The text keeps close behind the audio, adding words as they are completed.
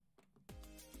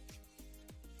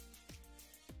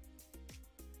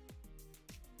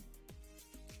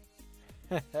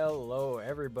Hello,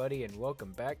 everybody, and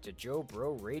welcome back to Joe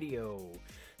Bro Radio,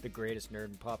 the greatest nerd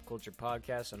and pop culture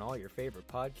podcast on all your favorite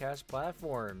podcast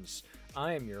platforms.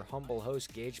 I am your humble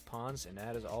host, Gage Pons, and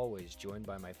as always, joined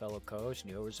by my fellow co-host,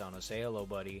 Neo Rosano. Say hello,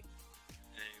 buddy.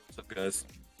 Hey, what's up, guys?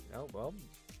 Oh, well,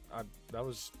 that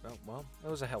was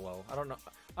a hello. I don't know.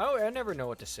 I never know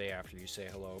what to say after you say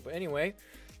hello, but anyway,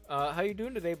 how you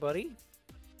doing today, buddy?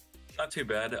 Not too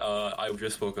bad. I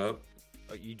just woke up.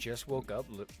 You just woke up?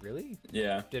 Really?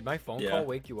 Yeah, Did my phone call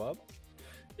wake you up?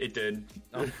 it did.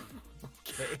 Oh,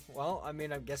 okay. Well, I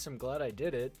mean, I guess I'm glad I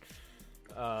did it.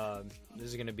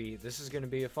 This is gonna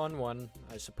be a fun one,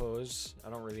 I suppose. I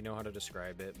don't really know how to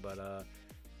describe it, but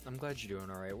I'm glad you're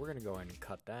doing all right. We're gonna go ahead and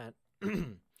cut that.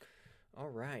 All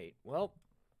right. Well,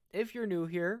 if you're new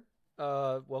here,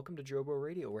 welcome to Jobo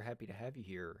Radio. We're happy to have you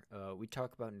here. We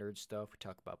talk about nerd stuff. We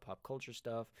talk about pop culture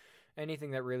stuff.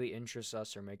 Anything that really interests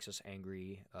us or makes us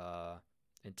angry.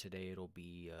 And today it'll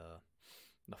be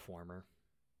the former.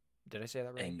 Did I say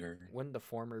that right? Anger. Wouldn't the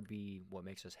former be what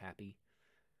makes us happy?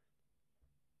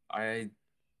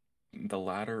 The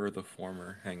latter or the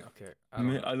former? Hang on. Okay.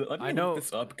 Let me know look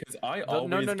this up because I no,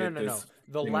 always no. get this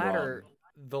The thing latter. wrong.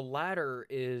 The latter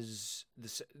is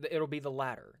this. It'll be the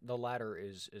latter. The latter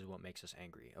is what makes us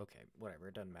angry. Okay, whatever.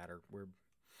 It doesn't matter.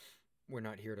 We're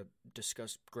not here to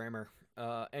discuss grammar.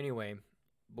 Anyway,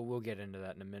 but we'll get into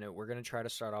that in a minute. We're gonna try to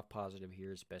start off positive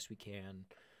here as best we can.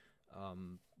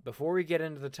 Before we get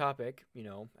into the topic,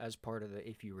 as part of the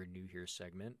 "If You Were New Here"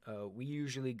 segment, we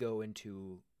usually go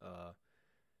into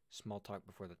small talk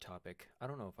before the topic. I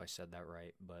don't know if I said that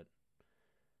right, but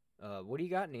what do you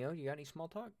got, Neo? You got any small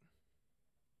talk?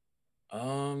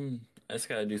 I just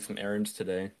gotta do some errands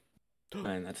today,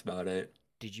 and that's about it.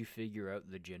 Did you figure out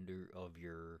the gender of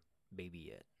your baby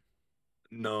yet?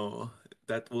 No,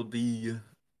 that will be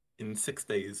in 6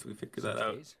 days. We figure that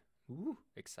out. 6 days? Ooh,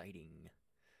 exciting.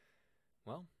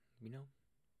 Well,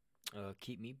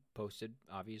 keep me posted,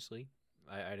 obviously.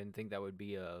 I didn't think that would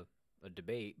be a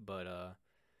debate, but,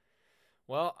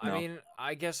 well, I No. mean,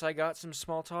 I guess I got some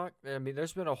small talk. I mean,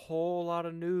 there's been a whole lot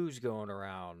of news going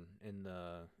around in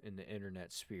the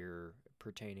internet sphere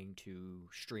pertaining to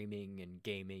streaming and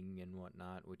gaming and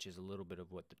whatnot, which is a little bit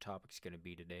of what the topic's going to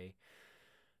be today.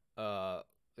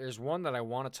 There's one that I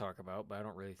want to talk about, but I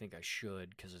don't really think I should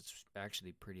because it's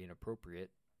actually pretty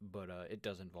inappropriate. But it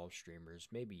does involve streamers.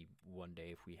 Maybe one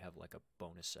day if we have like a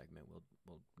bonus segment,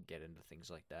 we'll get into things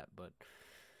like that. But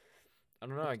I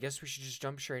don't know. I guess we should just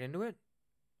jump straight into it.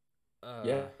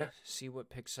 Yeah. See what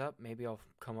picks up. Maybe I'll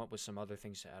come up with some other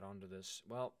things to add on to this.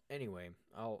 Well, anyway,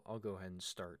 I'll go ahead and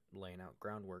start laying out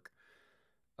groundwork.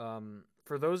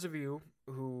 For those of you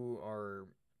who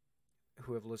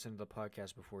have listened to the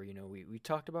podcast before, we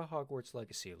talked about Hogwarts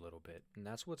Legacy a little bit, and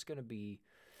that's what's going to be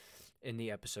in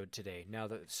the episode today. Now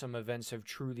that some events have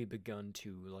truly begun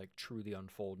to truly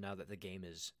unfold, now that the game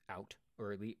is out,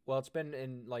 or at least, well, it's been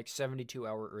in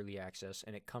 72-hour early access,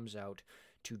 and it comes out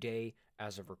today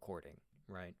as of recording,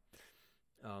 right?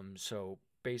 So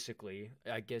basically,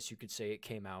 I guess you could say it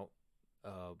came out,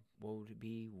 what would it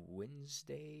be,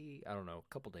 Wednesday? I don't know,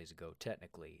 a couple days ago,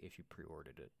 technically, if you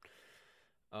pre-ordered it.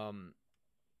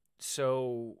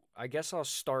 So I guess I'll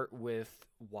start with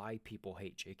why people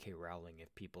hate J.K. Rowling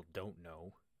if people don't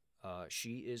know.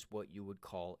 She is what you would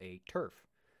call a TERF,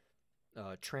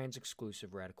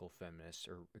 trans-exclusive radical feminist,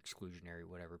 or exclusionary,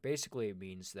 whatever. Basically, it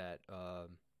means that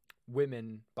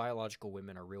biological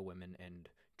women are real women, and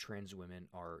trans women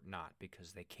are not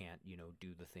because they can't,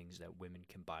 do the things that women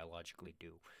can biologically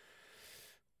do,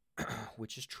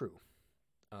 which is true.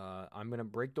 I'm going to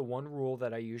break the one rule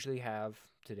that I usually have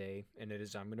today, and it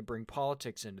is I'm going to bring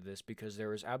politics into this because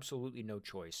there is absolutely no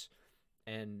choice,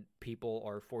 and people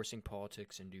are forcing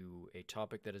politics into a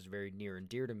topic that is very near and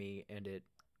dear to me, and it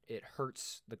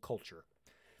hurts the culture.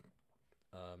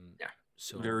 Yeah.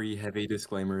 So Very heavy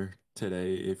disclaimer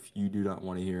today. If you do not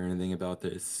want to hear anything about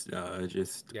this,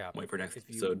 just wait for next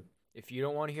episode. If you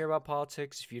don't want to hear about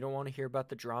politics, if you don't want to hear about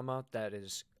the drama, that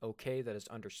is okay, that is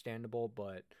understandable,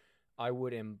 but I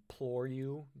would implore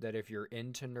you that if you're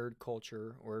into nerd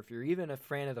culture, or if you're even a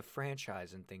fan of the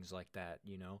franchise and things like that,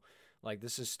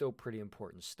 this is still pretty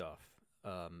important stuff,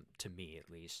 to me at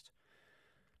least.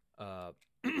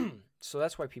 So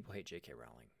that's why people hate J.K.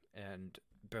 Rowling. And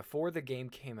before the game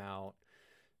came out,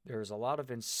 there was a lot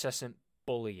of incessant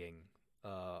bullying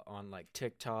on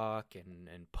TikTok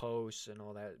and posts and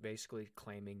all that, basically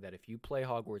claiming that if you play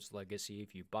Hogwarts Legacy,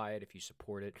 if you buy it, if you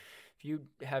support it, if you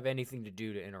have anything to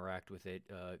do to interact with it,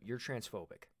 you're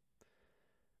transphobic.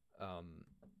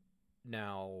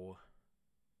 Now,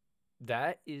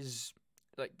 that is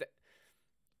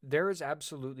there is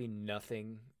absolutely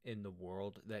nothing in the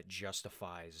world that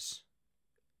justifies,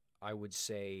 I would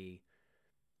say,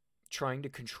 trying to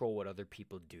control what other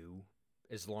people do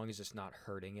as long as it's not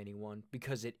hurting anyone,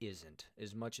 because it isn't.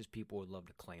 As much as people would love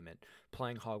to claim it,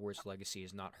 playing Hogwarts Legacy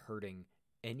is not hurting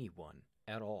anyone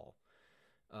at all.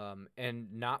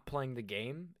 And not playing the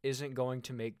game isn't going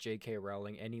to make J.K.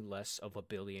 Rowling any less of a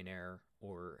billionaire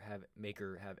or make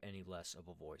her have any less of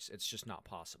a voice. It's just not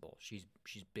possible. She's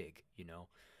big, you know.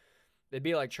 It'd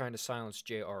be like trying to silence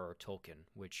J.R.R. Tolkien,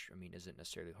 which I mean isn't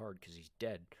necessarily hard because he's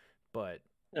dead, but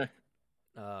he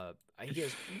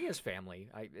has family.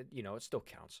 It still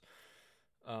counts.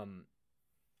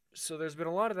 So there's been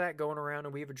a lot of that going around,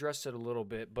 and we've addressed it a little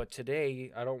bit. But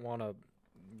today, I don't want to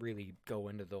really go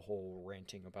into the whole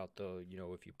ranting about the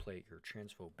if you play your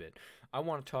transphobe bit. I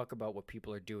want to talk about what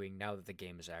people are doing now that the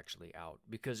game is actually out,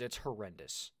 because it's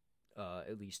horrendous,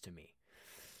 at least to me.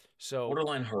 So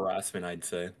borderline harassment, I'd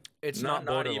say. It's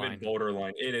not even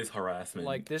borderline. It is harassment.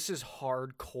 Like, this is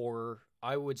hardcore.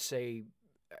 I would say,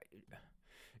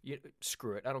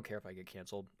 screw it. I don't care if I get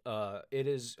canceled. It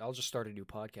is. I'll just start a new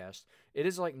podcast. It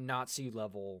is like Nazi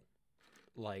level,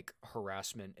 like,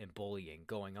 harassment and bullying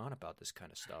going on about this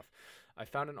kind of stuff. I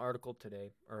found an article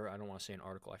today, or I don't want to say an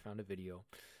article. I found a video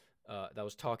that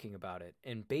was talking about it,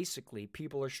 and basically,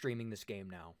 people are streaming this game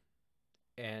now,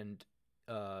 and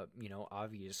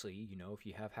obviously, if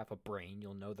you have half a brain,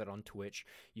 you'll know that on Twitch,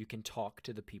 you can talk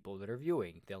to the people that are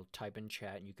viewing. They'll type in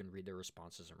chat and you can read their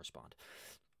responses and respond.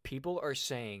 People are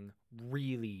saying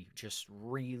really, just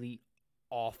really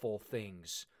awful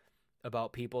things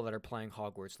about people that are playing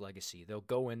Hogwarts Legacy. They'll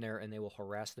go in there and they will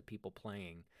harass the people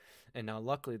playing. And now,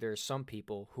 luckily, there are some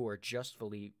people who are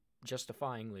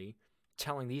justifyingly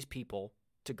telling these people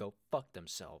to go fuck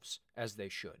themselves, as they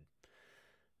should.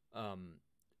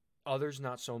 Others,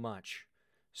 not so much.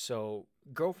 So,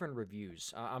 girlfriend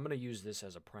reviews. I'm going to use this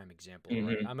as a prime example. Mm-hmm.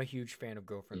 Right? I'm a huge fan of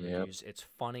girlfriend reviews. It's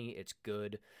funny. It's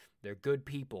good. They're good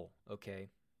people, okay?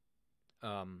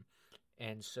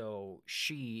 And so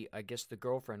I guess the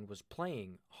girlfriend was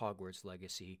playing Hogwarts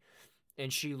Legacy,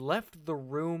 and she left the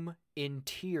room in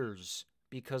tears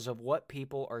because of what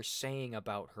people are saying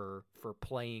about her for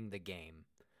playing the game.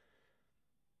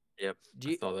 Yep,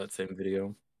 I saw that same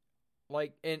video.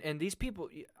 Like, and these people,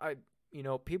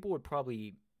 people would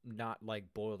probably not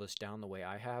like boil this down the way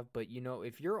I have, but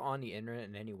if you're on the internet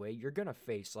in any way, you're gonna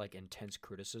face like intense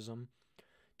criticism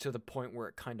to the point where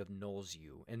it kind of nulls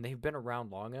you. And they've been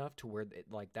around long enough to where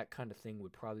like that kind of thing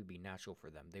would probably be natural for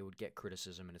them. They would get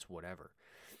criticism and it's whatever.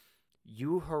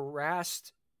 You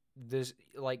harassed this,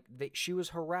 like she was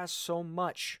harassed so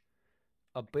much.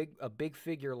 A big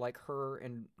figure like her,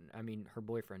 and I mean her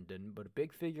boyfriend didn't, but a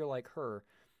big figure like her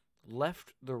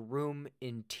left the room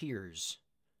in tears.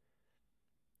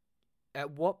 At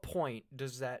what point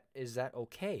is that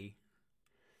okay?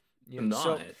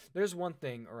 So there's one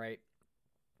thing, all right,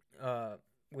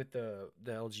 with the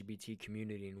LGBT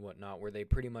community and whatnot, where they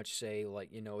pretty much say, like,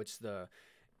 it's the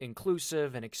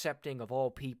inclusive and accepting of all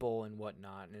people and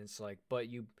whatnot, and it's like, but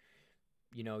you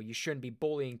shouldn't be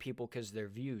bullying people because their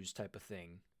views, type of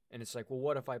thing. And it's like, well,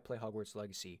 what if I play Hogwarts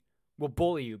Legacy? We'll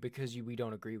bully you because we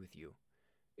don't agree with you.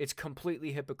 It's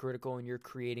completely hypocritical, and you're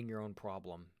creating your own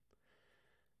problem.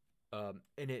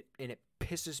 And it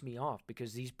pisses me off,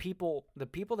 because the people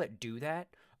that do that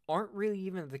aren't really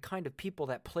even the kind of people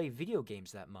that play video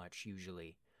games that much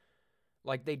usually.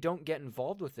 Like, they don't get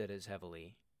involved with it as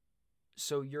heavily.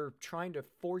 So you're trying to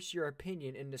force your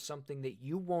opinion into something that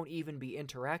you won't even be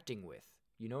interacting with.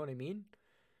 You know what I mean?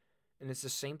 And it's the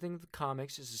same thing with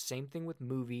comics. It's the same thing with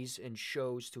movies and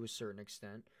shows to a certain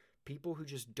extent. People who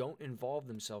just don't involve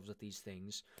themselves with these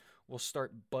things will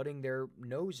start butting their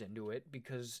nose into it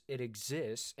because it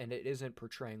exists and it isn't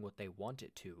portraying what they want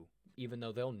it to, even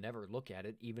though they'll never look at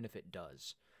it, even if it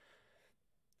does.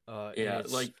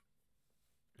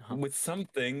 With some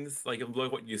things, like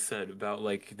what you said about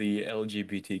like the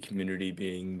LGBT community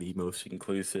being the most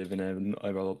inclusive and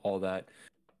all that,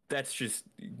 that's just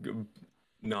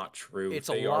not true. It's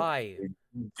a lie. Are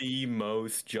the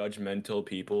most judgmental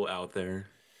people out there.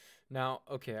 Now,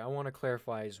 okay, I want to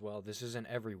clarify as well. This isn't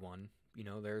everyone.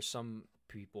 There are some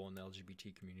people in the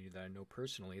LGBT community that I know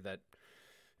personally that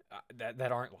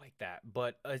aren't like that.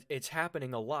 But it's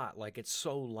happening a lot. Like, it's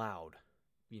so loud.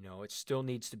 It still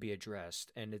needs to be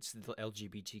addressed, and it's the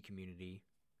LGBT community,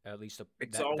 at least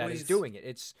that is doing it.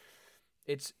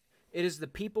 It is the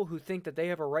people who think that they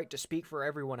have a right to speak for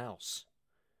everyone else.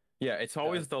 Yeah, it's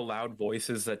always the loud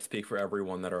voices that speak for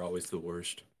everyone that are always the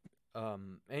worst.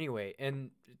 Anyway,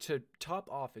 and to top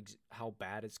off how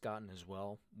bad it's gotten as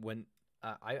well, when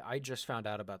I just found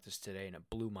out about this today and it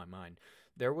blew my mind.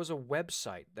 There was a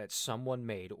website that someone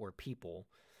made or people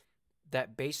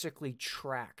that basically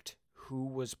tracked who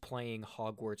was playing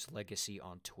Hogwarts Legacy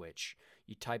on Twitch.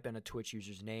 You type in a Twitch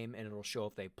user's name and it'll show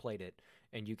if they played it,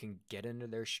 and you can get into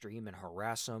their stream and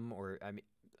harass them. Or I mean,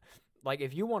 like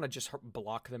if you want to just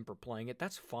block them for playing it,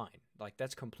 that's fine. Like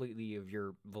that's completely of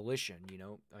your volition.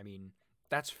 I mean,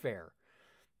 that's fair.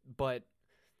 But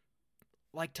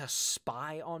like to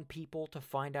spy on people to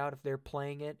find out if they're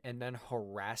playing it and then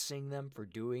harassing them for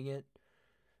doing it,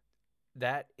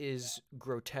 that is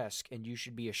grotesque, and you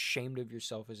should be ashamed of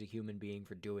yourself as a human being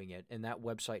for doing it, and that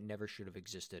website never should have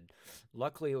existed.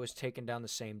 Luckily, it was taken down the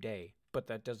same day, but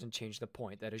that doesn't change the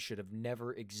point that it should have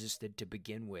never existed to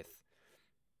begin with.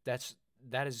 That's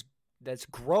that is that's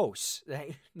gross.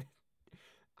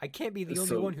 I can't be the only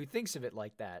So one who thinks of it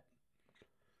like that.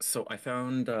 so I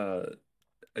found a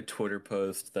Twitter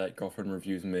post that Girlfriend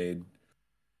Reviews made,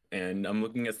 and I'm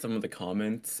looking at some of the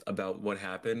comments about what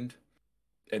happened.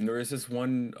 And there is this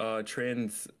one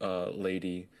trans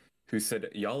lady who said,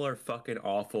 "Y'all are fucking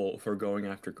awful for going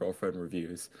after Girlfriend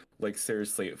Reviews. Like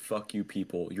seriously, fuck you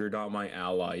people. You're not my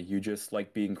ally. You just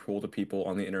like being cruel to people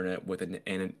on the internet with an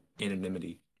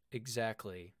anonymity."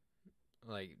 Exactly.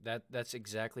 Like that's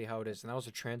exactly how it is. And that was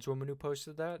a trans woman who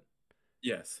posted that.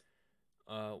 Yes.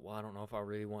 Well, I don't know if I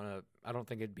really want to. I don't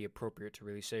think it'd be appropriate to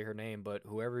really say her name, but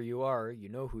whoever you are, you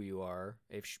know who you are.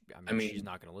 I I mean, she's mean,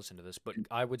 not going to listen to this, but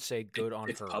I would say good on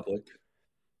it's her. public.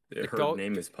 Her Go,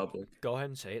 name is public. go ahead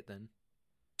and say it then.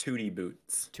 Tootie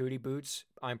Boots. Tootie Boots,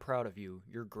 I'm proud of you.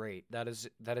 You're great. That is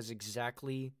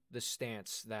exactly the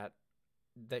stance that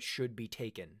should be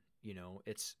taken.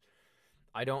 It's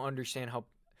I don't understand how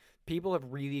people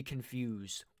have really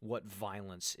confused what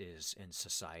violence is in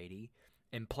society,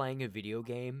 and playing a video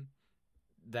game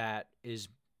that is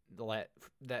that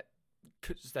that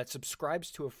that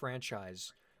subscribes to a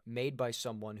franchise made by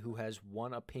someone who has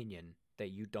one opinion that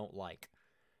you don't like.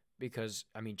 Because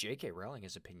I mean, J.K. Rowling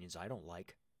has opinions I don't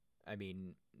like. I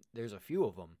mean, there's a few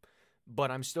of them, but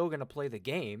I'm still gonna play the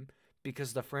game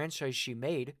because the franchise she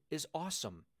made is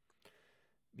awesome.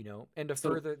 And to So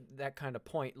further that kind of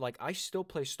point, like I still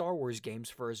play Star Wars games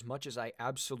for as much as I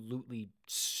absolutely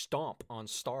stomp on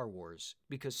Star Wars,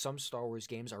 because some Star Wars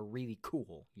games are really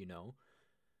cool.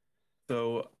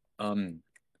 so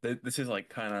this is like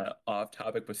kind of off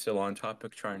topic but still on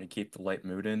topic, trying to keep the light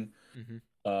mood in. Mm-hmm.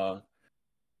 Uh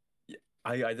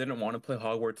I didn't want to play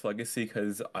Hogwarts Legacy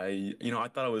because I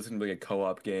thought it was gonna be a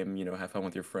co-op game, have fun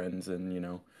with your friends, and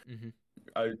Mm-hmm.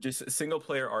 just single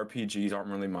player RPGs aren't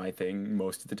really my thing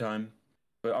most of the time.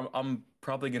 But I'm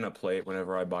probably gonna play it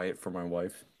whenever I buy it for my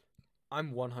wife.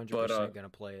 I'm But 100% gonna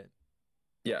play it.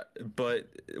 yeah, but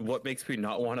what makes me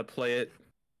not want to play it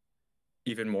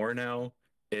even more now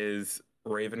is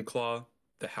Ravenclaw,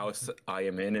 the house I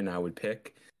am in and I would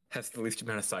pick, has the least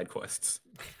amount of side quests.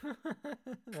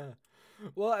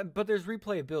 Well, but there's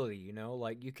replayability.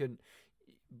 Like you can.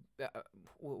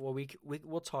 Well,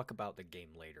 we'll talk about the game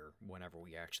later whenever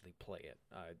we actually play it.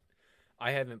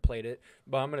 I haven't played it,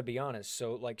 but I'm gonna be honest.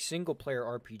 So, like, single player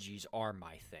RPGs are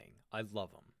my thing. I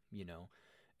love them.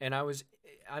 And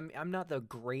I'm not the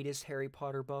greatest Harry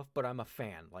Potter buff, but I'm a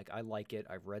fan. Like, I like it.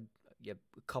 I've read a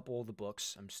couple of the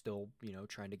books. I'm still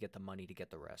trying to get the money to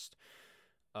get the rest.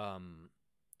 Um,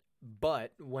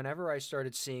 But whenever I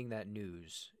started seeing that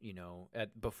news,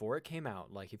 before it came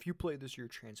out, like if you play this, you're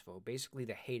transphobe. Basically,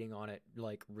 the hating on it,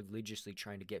 like religiously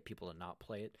trying to get people to not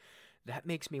play it, that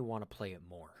makes me want to play it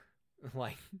more.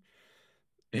 like,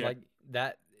 Yeah, like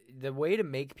that. The way to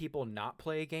make people not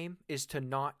play a game is to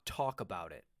not talk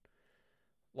about it.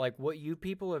 Like what you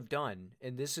people have done,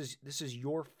 and this is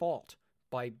your fault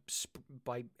by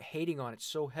hating on it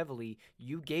so heavily.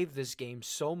 You gave this game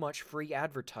so much free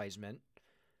advertisement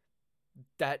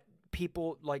that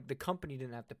people, like the company,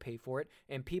 didn't have to pay for it,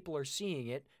 and people are seeing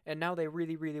it, and now they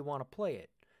really really want to play it.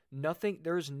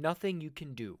 There's nothing you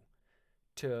can do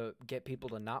to get people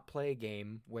to not play a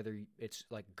game, whether it's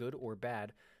like good or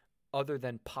bad, other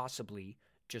than possibly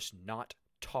just not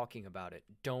talking about it.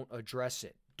 Don't address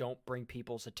it. Don't bring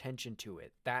people's attention to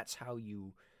it. That's how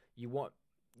you want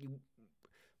you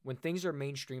when things are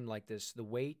mainstream like this. The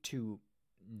way to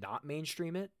not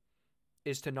mainstream it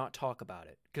is to not talk about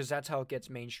it, because that's how it gets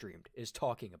mainstreamed, is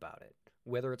talking about it,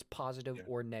 whether it's positive yeah,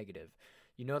 or negative.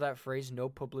 You know that phrase, no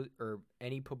public or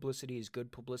any publicity is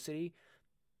good publicity?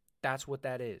 That's what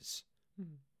that is.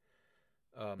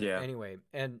 yeah. Anyway,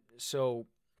 and so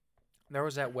there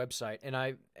was that website, and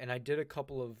I did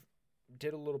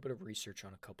a little bit of research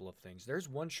on a couple of things. There's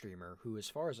one streamer who, as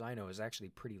far as I know, is actually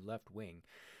pretty left wing,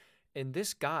 and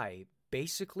this guy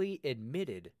basically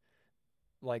admitted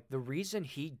Like, the reason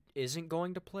he isn't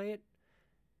going to play it,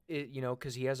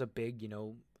 because he has a big,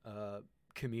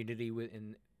 community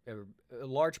within a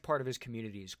large part of his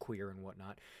community is queer and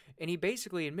whatnot, and he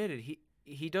basically admitted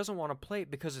he doesn't want to play it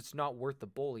because it's not worth the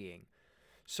bullying.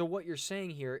 So what you're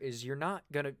saying here is you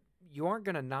aren't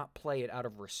gonna not play it out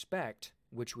of respect,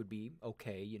 which would be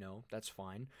okay, that's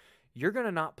fine. You're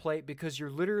gonna not play it because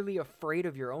you're literally afraid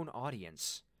of your own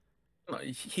audience.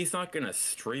 He's not gonna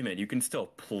stream it. You can still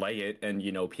play it, and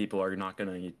people are not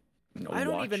gonna watch you.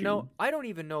 I don't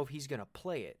even know if he's gonna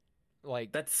play it,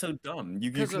 like, That's so dumb.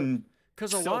 You because can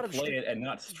because a still lot of play it and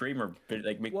not stream or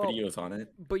like make well, videos on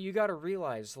it. but you got to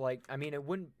realize, like, I mean, it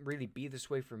wouldn't really be this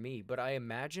way for me, but I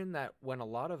imagine that when a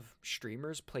lot of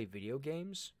streamers play video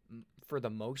games, for the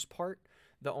most part,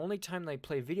 the only time they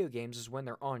play video games is when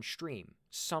they're on stream.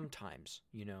 Sometimes,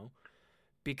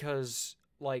 because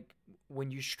like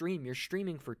when you stream, you're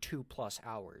streaming for 2+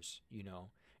 hours.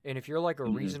 And if you're like a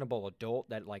Mhm. reasonable adult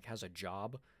that like has a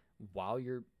job while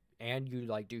you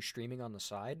like do streaming on the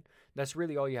side, that's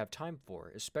really all you have time for,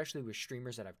 especially with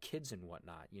streamers that have kids and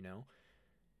whatnot.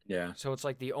 Yeah. So it's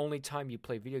like the only time you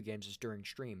play video games is during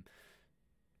stream.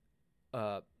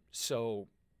 So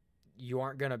you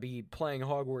aren't going to be playing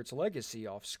Hogwarts Legacy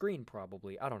off screen,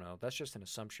 probably. I don't know. That's just an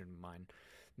assumption of mine.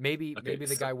 Maybe Okay.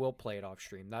 the guy will play it off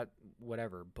stream. That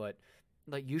whatever, but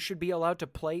like you should be allowed to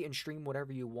play and stream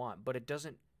whatever you want, but it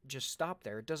doesn't just stop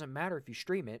there. It doesn't matter if you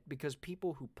stream it because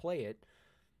people who play it,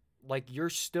 like, you're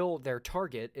still their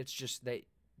target. It's just they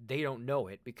don't know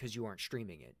it because you aren't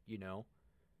streaming it.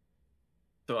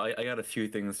 So I got a few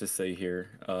things to say here.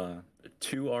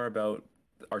 Two are about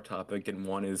our topic, and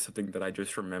one is something that I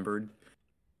just remembered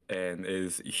and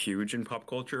is huge in pop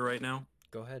culture right now.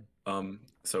 Go ahead.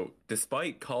 So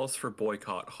despite calls for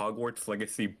boycott, Hogwarts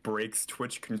Legacy breaks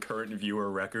Twitch concurrent viewer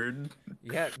record.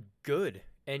 Yeah, good.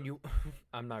 And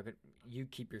I'm not gonna. You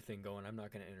keep your thing going. I'm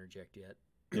not gonna interject yet.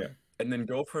 Yeah. And then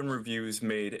Girlfriend Reviews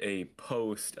made a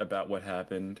post about what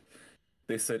happened.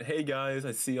 They said, "Hey guys,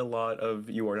 I see a lot of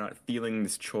you are not feeling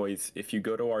this choice. If you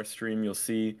go to our stream, you'll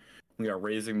see we are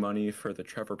raising money for the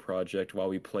Trevor Project while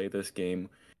we play this game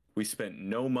we spent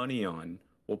no money on.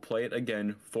 We'll play it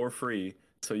again for free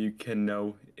so you can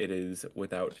know it is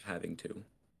without having to."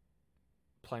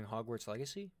 Playing Hogwarts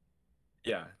Legacy?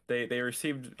 Yeah, they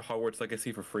received Hogwarts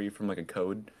Legacy for free from like a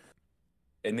code,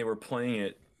 and they were playing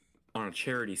it on a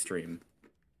charity stream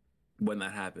when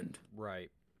that happened.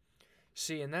 Right.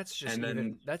 See, and that's just And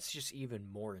then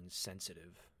even more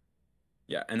insensitive.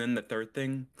 yeah, and then the third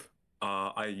thing,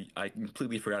 I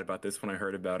completely forgot about this when I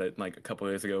heard about it like a couple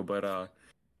of days ago, but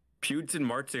Pewds and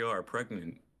Martio are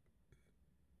pregnant.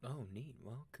 Oh, neat.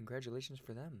 Well, congratulations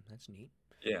for them. That's neat.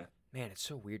 Yeah. Man, it's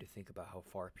so weird to think about how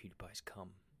far PewDiePie's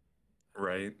come.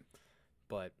 Right.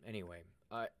 But anyway,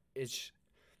 I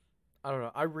don't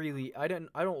know. I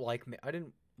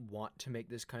didn't want to make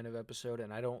this kind of episode,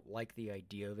 and I don't like the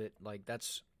idea of it. Like,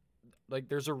 that's like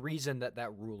there's a reason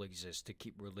that rule exists, to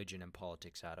keep religion and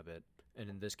politics out of it, and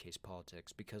in this case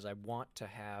politics, because I want to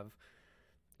have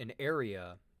an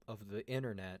area of the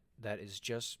internet that is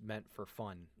just meant for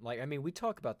fun. Like, I mean, we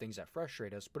talk about things that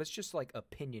frustrate us, but it's just like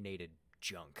opinionated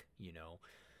junk.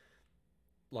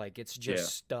 Like, it's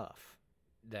just stuff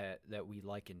that we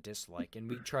like and dislike, and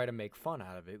we try to make fun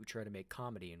out of it. We try to make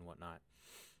comedy and whatnot,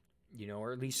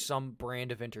 or at least some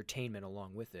brand of entertainment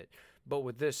along with it. But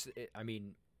with this, I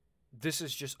mean, this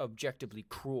is just objectively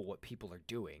cruel what people are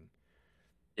doing.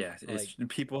 Yeah,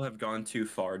 people have gone too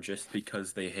far just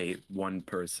because they hate one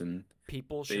person.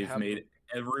 People should They've made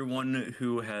everyone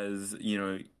who has,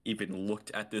 even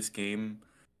looked at this game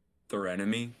their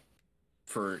enemy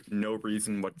for no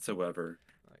reason whatsoever.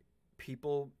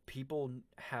 People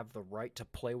have the right to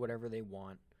play whatever they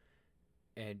want,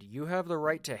 and you have the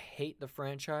right to hate the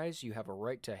franchise. You have a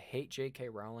right to hate J.K.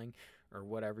 Rowling or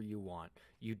whatever you want.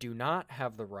 You do not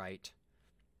have the right,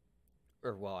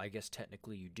 or well, I guess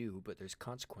technically you do, but there's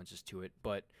consequences to it.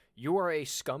 But you are a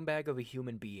scumbag of a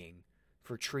human being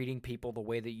for treating people the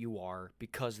way that you are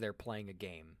because they're playing a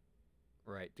game,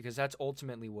 right? Because that's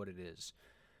ultimately what it is.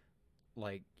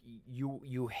 Like,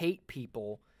 you hate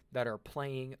people that are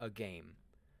playing a game.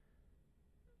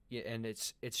 Yeah, and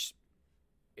it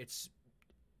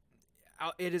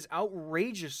is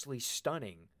outrageously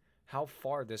stunning how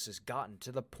far this has gotten,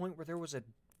 to the point where there was a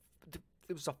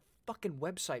fucking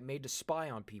website made to spy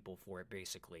on people for it,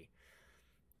 basically.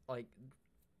 Like,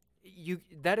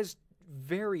 that is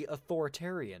very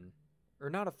authoritarian, or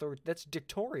not that's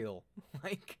dictatorial.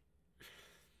 Like,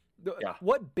 Yeah.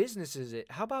 What business is it?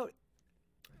 How about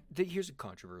here's a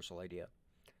controversial idea.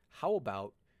 How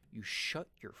about you shut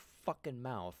your fucking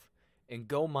mouth and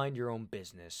go mind your own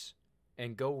business?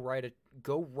 and go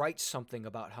write something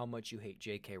about how much you hate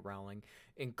J.K. Rowling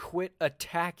and quit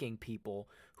attacking people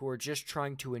who are just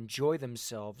trying to enjoy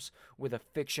themselves with a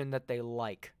fiction that they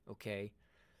like, okay?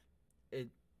 It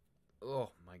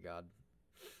Oh my god.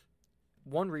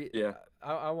 Yeah.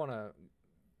 I want to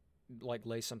like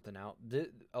lay something out.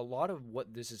 A lot of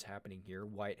what this is happening here,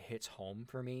 why it hits home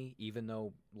for me, even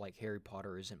though like Harry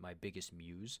Potter isn't my biggest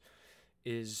muse,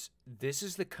 is this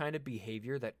is the kind of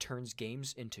behavior that turns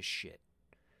games into shit.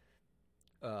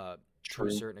 Uh, to a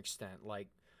True. certain extent, like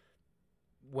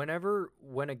when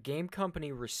a game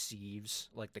company receives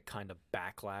like the kind of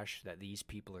backlash that these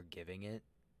people are giving it,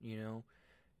 you know,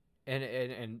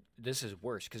 and this is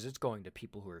worse because it's going to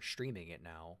people who are streaming it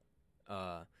now.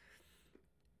 Uh,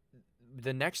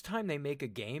 the next time they make a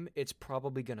game, it's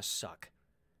probably gonna suck.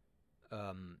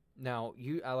 Now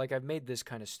like I've made this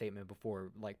kind of statement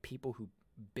before, like people who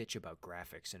bitch about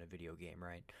graphics in a video game,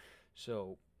 right?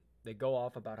 So they go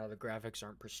off about how the graphics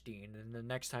aren't pristine, and the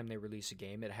next time they release a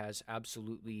game, it has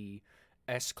absolutely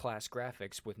S-class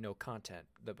graphics with no content.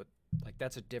 But like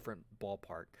that's a different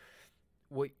ballpark.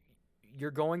 What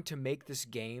you're going to make this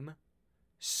game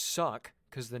suck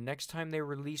because the next time they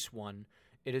release one,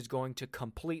 it is going to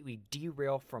completely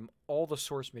derail from all the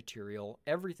source material,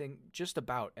 everything, just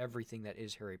about everything that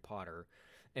is Harry Potter,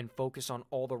 and focus on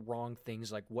all the wrong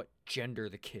things like what gender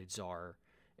the kids are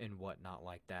and whatnot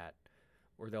like that.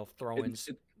 Or they'll It,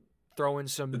 it, throw in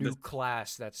some the, new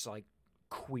class that's like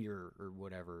queer or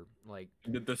whatever. Like,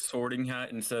 the Sorting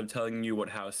Hat, instead of telling you what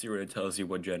house you're in, it tells you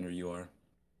what gender you are.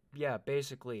 yeah,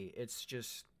 basically, it's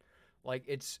just like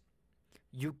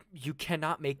you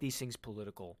cannot make these things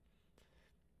political.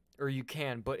 Or you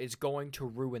can, but it's going to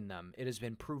ruin them. It has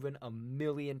been proven a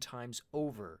million times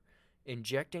over.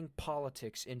 Injecting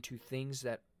politics into things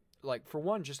that, like, for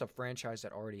one, just a franchise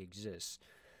that already exists,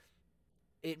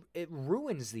 it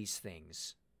ruins these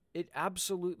things. It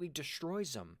absolutely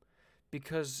destroys them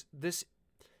because this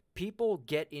people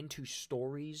get into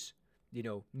stories,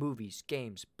 movies,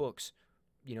 games, books,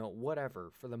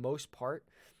 whatever, for the most part,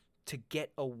 to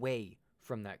get away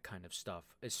from that kind of stuff,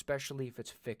 especially if it's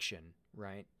fiction,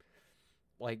 right?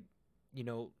 Like, you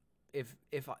know, if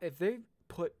they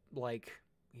put like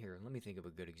here, let me think of a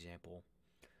good example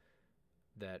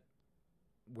that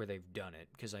where they've done it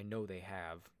because I know they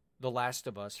have. The Last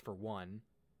of Us for one,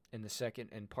 and the second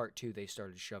and part 2 they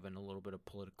started shoving a little bit of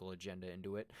political agenda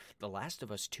into it. The Last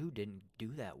of Us 2 didn't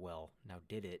do that well. Now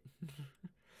did it?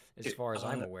 As It, far as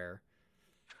I'm uh, aware.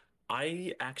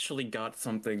 I actually got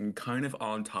something kind of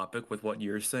on topic with what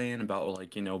you're saying about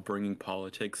like, bringing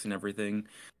politics and everything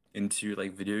into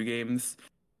like video games.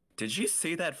 Did you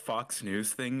see that Fox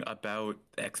News thing about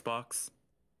Xbox?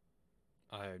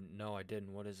 I No, I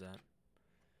didn't. What is that?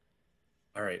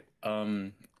 All right.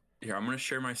 Here, I'm gonna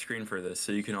share my screen for this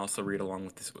so you can also read along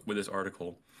with this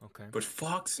article. Okay. But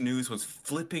Fox News was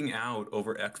flipping out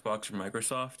over Xbox or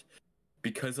Microsoft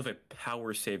because of a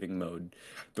power saving mode.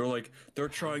 They're Power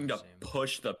trying to saving.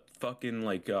 push the fucking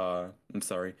I'm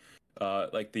sorry,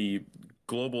 like the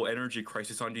global energy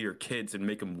crisis onto your kids and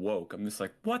make them woke. I'm just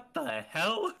like, what the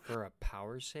hell? For a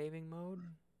power saving mode?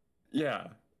 Yeah.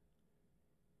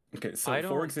 Okay, so I for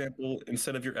don't example,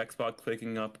 instead of your Xbox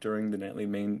clicking up during the nightly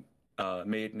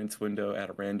maintenance window at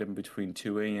a random between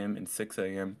 2 a.m. and 6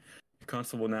 a.m., your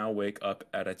console will now wake up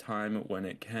at a time when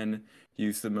it can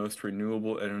use the most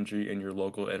renewable energy in your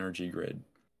local energy grid.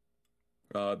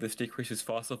 This decreases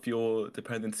fossil fuel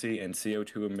dependency and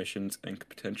CO2 emissions and could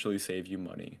potentially save you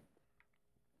money.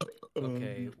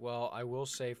 Okay, Um, well, I will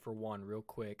say for one, real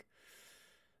quick,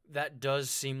 that does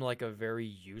seem like a very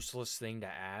useless thing to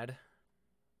add.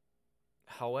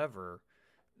 However,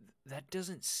 that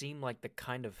doesn't seem like the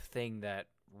kind of thing that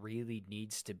really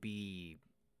needs to be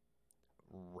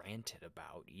ranted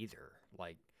about either.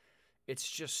 Like, it's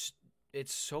just,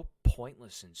 it's so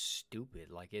pointless and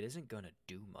stupid. Like, it isn't gonna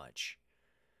do much,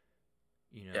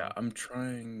 you yeah, know?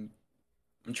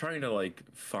 I'm trying to like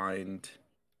find.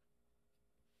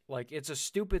 Like, it's a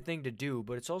stupid thing to do,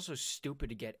 but it's also stupid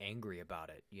to get angry about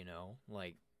it, you know?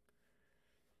 Like,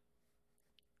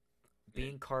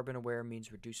 being carbon aware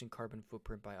means reducing carbon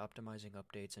footprint by optimizing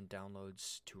updates and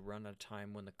downloads to run at a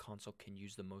time when the console can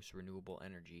use the most renewable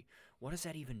energy. What does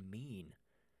that even mean?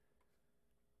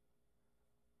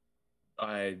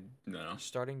 I no.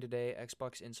 Starting today,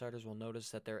 Xbox insiders will notice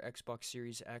that their Xbox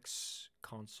Series X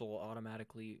consoles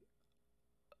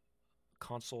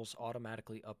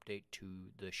automatically update to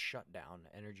the shutdown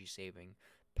energy saving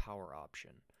power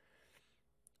option.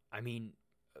 I mean,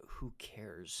 who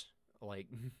cares? Like,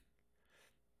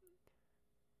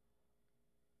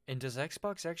 and does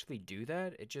Xbox actually do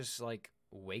that? It just like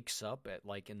wakes up at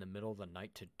like in the middle of the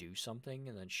night to do something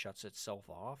and then shuts itself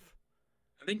off.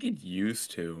 I think it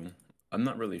used to. I'm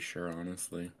not really sure,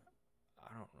 honestly.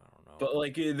 I don't know. But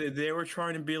like they were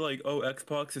trying to be like, oh,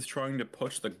 Xbox is trying to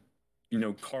push the,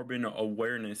 carbon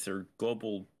awareness or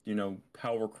global,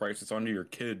 power crisis onto your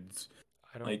kids.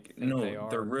 I don't Like, think no, they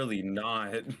they're are. really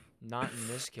not. Not in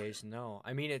this case, no.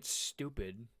 I mean, it's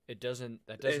stupid. That It doesn't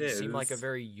seem like a is.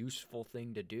 very useful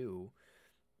thing to do,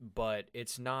 but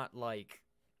it's not like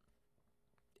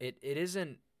it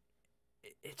isn't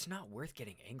it's not worth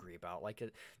getting angry about. Like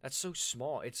that's so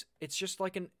small. It's just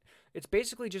like it's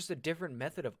basically just a different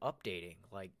method of updating.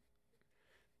 Like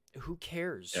who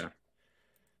cares? Yeah,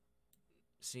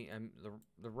 See,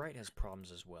 the right has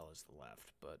problems as well as the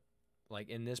left, but like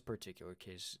in this particular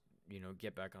case,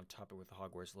 get back on topic with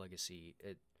Hogwarts Legacy.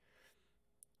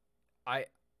 I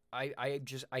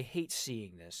I hate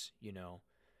seeing this,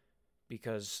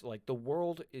 because like the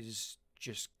world is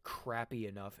just crappy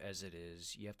enough as it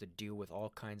is. You have to deal with all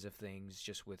kinds of things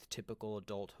just with typical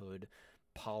adulthood,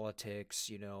 politics,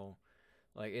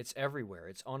 like it's everywhere.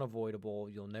 It's unavoidable.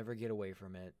 You'll never get away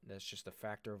from it. That's just a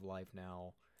factor of life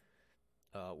now,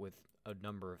 with a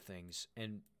number of things.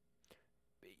 And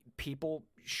people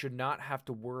should not have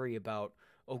to worry about,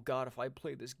 oh God, if I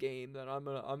play this game, then I'm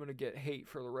gonna get hate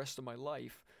for the rest of my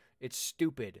life. It's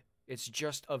stupid. It's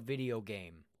just a video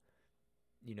game.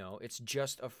 It's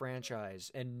just a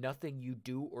franchise, and nothing you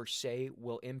do or say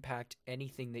will impact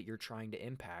anything that you're trying to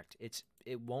impact.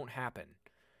 It won't happen.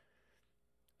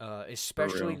 for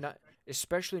real.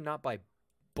 Especially not by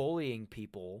bullying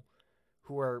people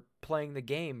who are playing the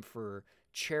game for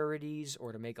charities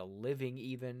or to make a living,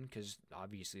 even because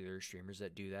obviously there are streamers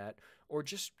that do that, or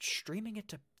just streaming it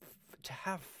to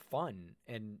have fun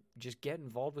and just get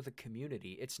involved with the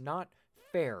community. It's not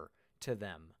fair to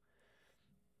them.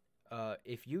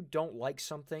 If you don't like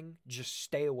something, just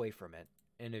stay away from it.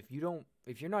 And if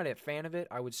you're not a fan of it,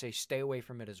 I would say stay away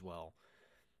from it as well,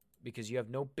 because you have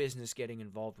no business getting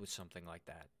involved with something like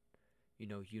that. You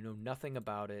know nothing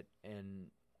about it, and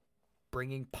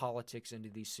bringing politics into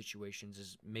these situations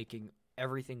is making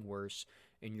everything worse,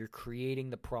 and you're creating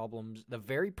the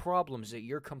very problems that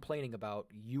you're complaining about,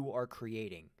 you are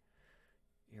creating.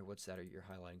 Here, what's that? You're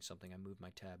highlighting something. I moved my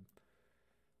tab.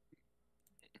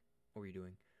 What were you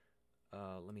doing?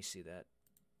 Let me see that.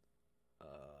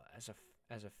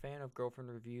 As a fan of Girlfriend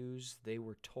Reviews, they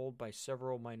were told by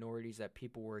several minorities that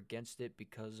people were against it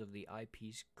because of the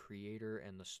IP's creator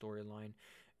and the storyline,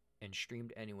 and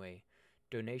streamed anyway.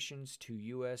 Donations to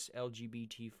U.S.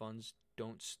 LGBT funds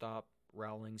don't stop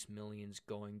Rowling's millions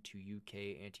going to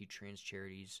UK anti-trans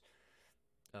charities.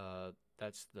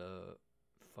 That's the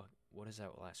fuck. What is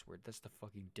that last word? That's the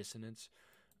fucking dissonance.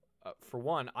 For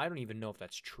one, I don't even know if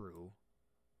that's true.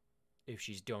 If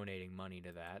she's donating money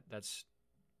to that, that's,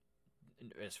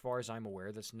 as far as I'm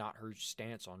aware, that's not her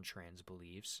stance on trans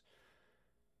beliefs.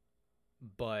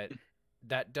 But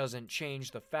that doesn't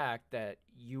change the fact that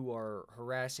you are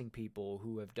harassing people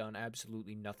who have done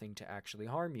absolutely nothing to actually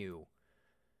harm you.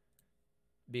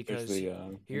 There's Because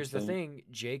the here's the website. thing,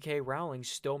 J.K. Rowling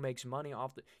still makes money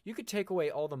off the. You could take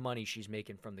away all the money she's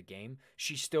making from the game.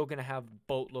 She's still going to have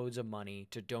boatloads of money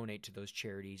to donate to those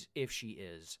charities if she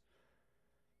is.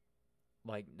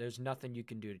 Like, there's nothing you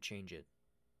can do to change it.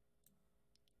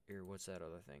 Here, what's that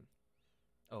other thing?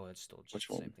 Oh, it's still just Which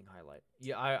the same one? thing. Highlight.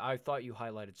 Yeah, I thought you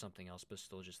highlighted something else, but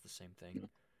still just the same thing. Here,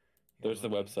 There's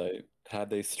let the me. website. Had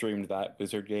they streamed that,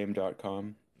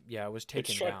 wizardgame.com. Yeah, it was It's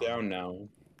taken shut down. down now.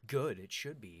 Good, it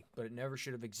should be, but it never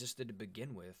should have existed to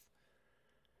begin with.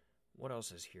 What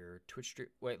else is here? Twitch stream.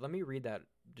 Wait, let me read that.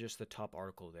 Just the top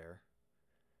article there.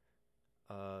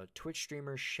 Twitch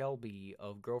streamer Shelby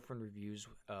of Girlfriend Reviews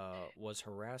was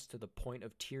harassed to the point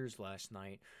of tears last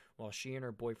night while she and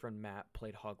her boyfriend Matt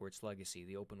played Hogwarts Legacy,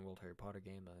 the open world Harry Potter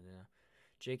game.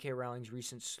 J.K. Rowling's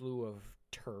recent slew of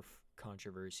turf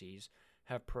controversies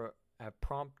have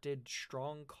prompted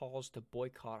strong calls to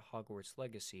boycott Hogwarts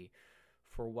Legacy,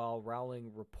 for while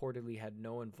Rowling reportedly had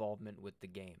no involvement with the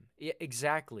game. Yeah,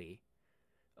 exactly.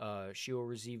 She will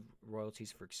receive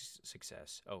royalties for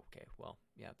success. Okay, well,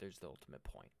 yeah, there's the ultimate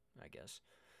point, I guess.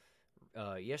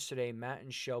 Yesterday, Matt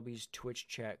and Shelby's Twitch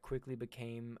chat quickly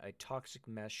became a toxic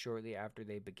mess shortly after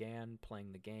they began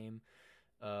playing the game,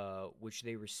 which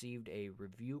they received a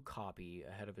review copy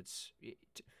ahead of its.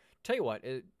 Tell you what,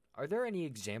 are there any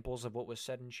examples of what was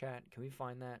said in chat? Can we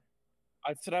find that?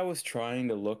 That's what I was trying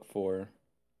to look for.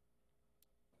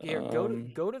 Here,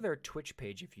 Um, go to their Twitch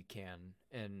page if you can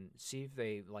and see if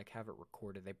they like have it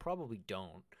recorded. They probably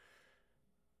don't.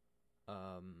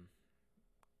 Um,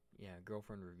 yeah,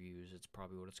 girlfriend reviews. It's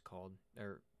probably what it's called.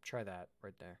 Or try that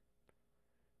right there.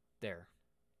 There.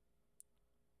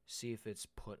 See if it's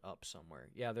put up somewhere.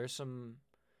 Yeah, there's some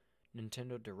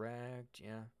Nintendo Direct.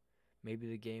 Yeah, maybe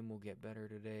the game will get better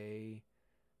today.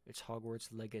 It's Hogwarts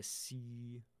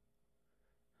Legacy.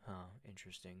 Huh,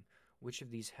 interesting. Which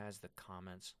of these has the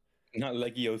comments? Not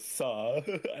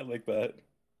Legiosa. I like that.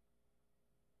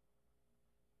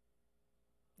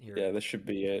 Here, Yeah, this should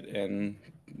be it, and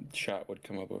chat would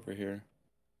come up over here.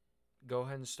 go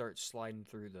ahead and start sliding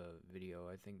through the video.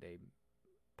 I think they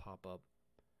pop up.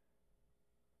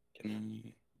 Can I,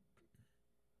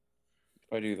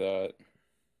 if I do that,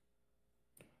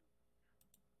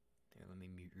 Here, let me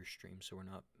mute your stream so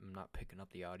I'm not picking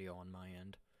up the audio on my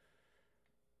end.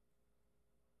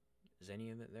 Is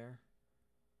any of it there?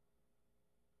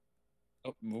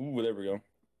 oh, ooh, there we go.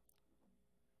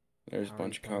 There's a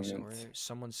bunch of comments.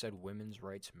 Someone said women's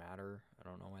rights matter. I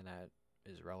don't know why that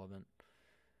is relevant.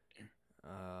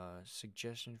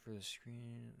 Suggestion for the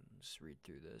screen. Let's read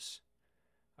through this.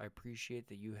 I appreciate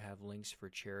that you have links for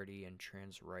charity and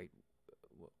trans right.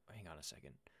 Hang on a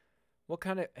second. What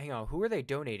kind of? Hang on. Who are they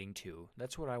donating to?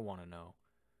 That's what I want to know.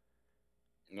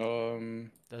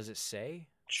 Does it say?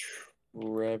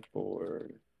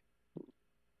 Trevor.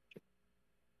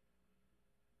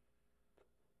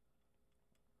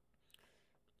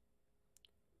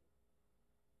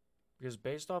 Because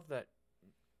based off that,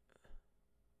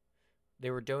 they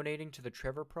were donating to the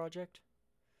Trevor Project.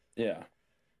 Yeah.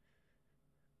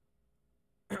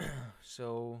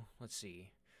 So let's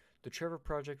see. The Trevor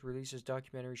Project releases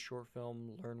documentary short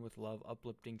film Learn with Love,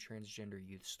 uplifting transgender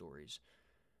youth stories.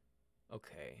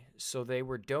 Okay, so they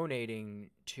were donating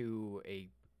to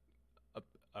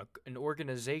an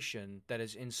organization that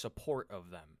is in support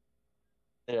of them.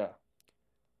 Yeah.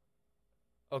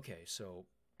 Okay, so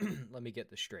let me get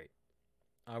this straight.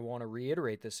 I want to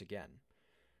reiterate this again.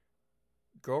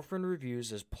 Girlfriend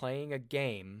Reviews is playing a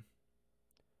game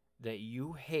that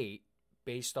you hate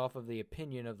based off of the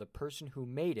opinion of the person who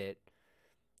made it,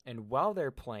 and while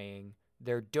they're playing,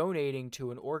 they're donating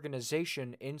to an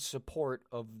organization in support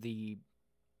of the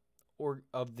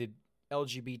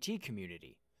LGBT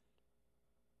community.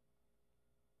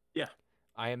 Yeah.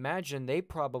 I imagine they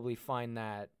probably find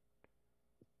that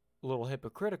a little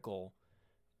hypocritical.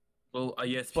 Well, I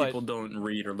guess people don't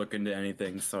read or look into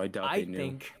anything, so I doubt they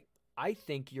knew. I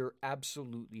think you're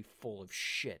absolutely full of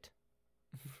shit.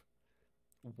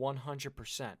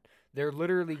 100%. They're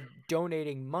literally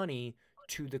donating money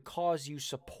to the cause you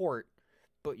support,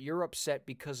 but you're upset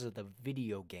because of the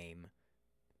video game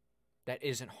that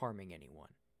isn't harming anyone.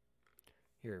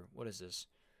 Here, what is this?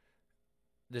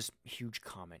 This huge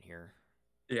comment here.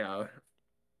 Yeah,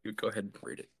 you go ahead and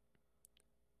read it.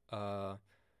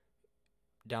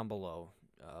 Down below.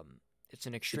 It's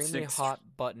an extremely hot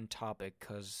button topic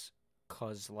because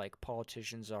like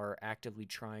politicians are actively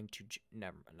trying to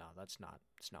that's not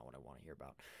what I want to hear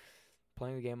about.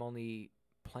 Playing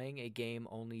a game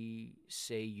only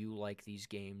say you like these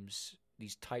games,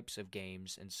 these types of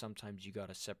games, and sometimes you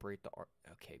gotta separate the art.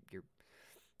 Okay,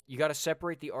 you gotta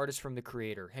separate the artist from the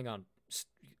creator. Hang on,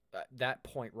 that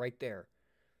point right there.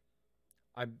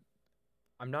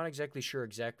 I'm not exactly sure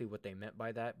what they meant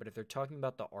by that, but if they're talking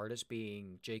about the artist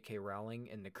being J.K. Rowling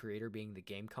and the creator being the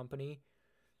game company,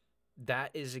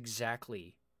 that is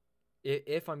exactly,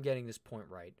 if I'm getting this point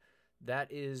right, that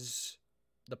is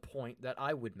the point that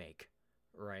I would make,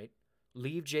 right?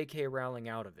 Leave J.K. Rowling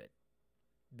out of it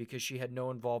because she had no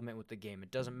involvement with the game.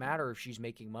 It doesn't matter if she's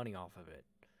making money off of it.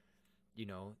 You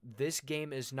know, this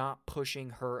game is not pushing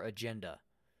her agenda.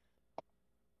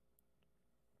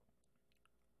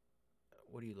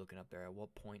 What are you looking up there? At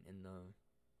what point in the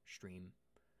stream?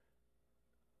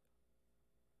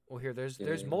 Well, here,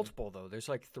 there's multiple, though. There's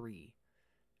like 3.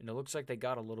 And it looks like they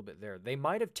got a little bit there. They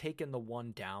might have taken the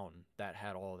one down that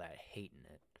had all that hate in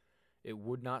it. It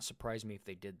would not surprise me if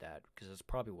they did that, because that's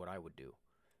probably what I would do.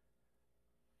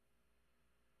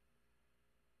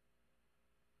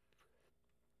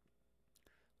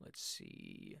 Let's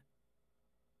see.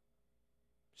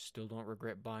 Still don't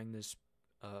regret buying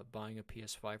a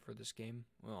PS5 for this game.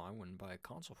 Well, I wouldn't buy a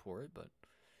console for it, but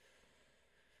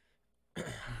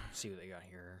let's see what they got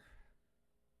here.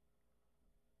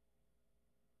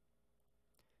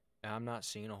 I'm not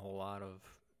seeing a whole lot of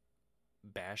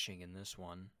bashing in this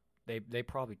one. They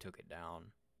probably took it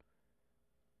down.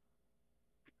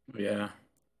 Yeah.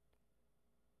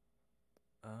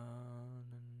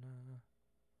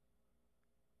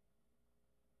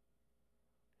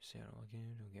 Say I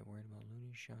don't get worried about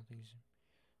loony shot things.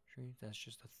 That's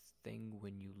just a thing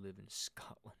when you live in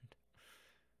Scotland.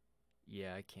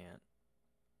 Yeah, I can't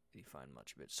really find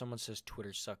much of it. Someone says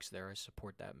Twitter sucks there. I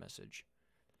support that message.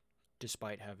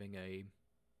 Despite having a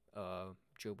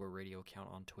Jobo Radio account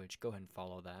on Twitch. Go ahead and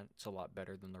follow that. It's a lot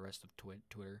better than the rest of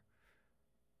Twitter.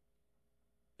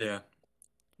 Yeah.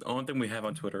 The only thing we have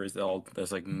on Twitter is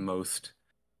that's like most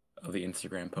of the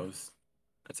Instagram posts.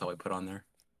 That's all we put on there.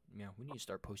 Yeah, we need to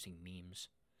start posting memes.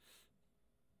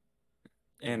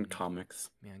 And comics.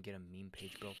 Man, get a meme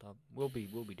page built up. We'll be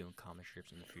doing comic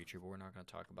strips in the future, but we're not going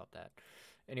to talk about that.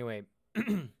 Anyway,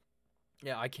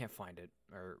 yeah, I can't find it,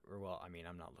 or well, I mean,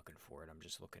 I'm not looking for it. I'm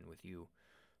just looking with you,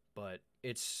 but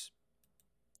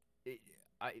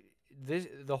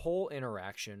the whole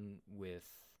interaction with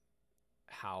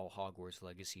how Hogwarts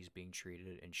Legacy is being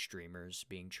treated and streamers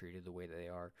being treated the way they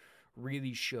are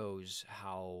really shows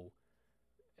how,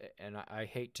 and I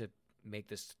hate to make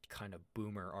this kind of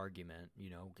boomer argument,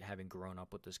 having grown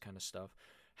up with this kind of stuff,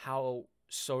 how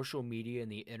social media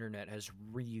and the internet has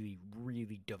really,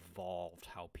 really devolved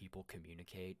how people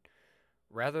communicate.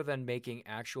 Rather than making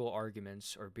actual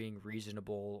arguments or being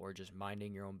reasonable or just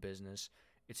minding your own business,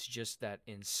 it's just that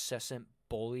incessant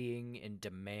bullying and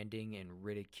demanding and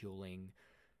ridiculing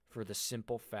for the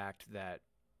simple fact that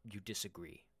you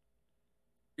disagree.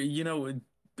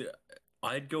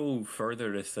 I'd go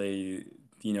further to say,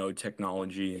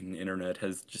 technology and internet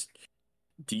has just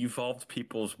devolved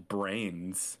people's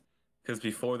brains. Because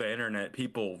before the internet,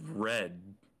 people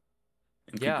read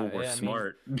and people were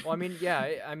smart.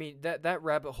 That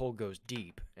rabbit hole goes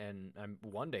deep, and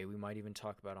one day we might even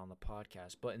talk about it on the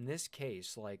podcast. But in this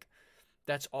case, like,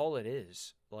 that's all it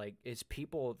is. Like, it's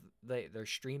people, they're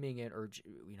streaming it or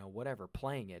whatever,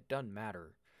 playing it, doesn't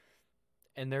matter.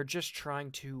 And they're just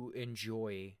trying to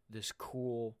enjoy this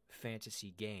cool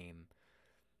fantasy game,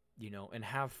 and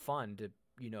have fun to,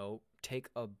 take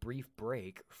a brief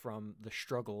break from the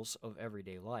struggles of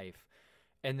everyday life.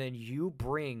 And then you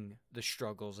bring the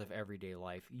struggles of everyday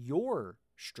life, your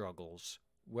struggles,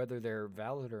 whether they're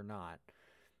valid or not,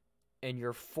 and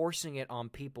you're forcing it on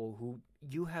people who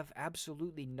you have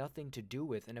absolutely nothing to do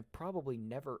with and have probably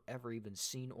never, ever even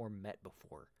seen or met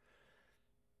before.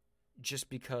 Just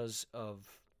because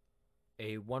of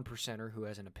a one percenter who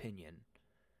has an opinion,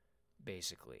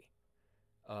 basically.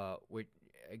 Which,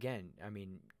 again,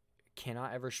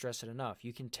 cannot ever stress it enough.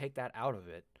 You can take that out of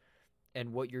it,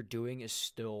 and what you're doing is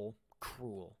still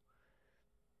cruel.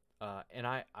 And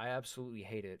I absolutely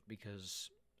hate it because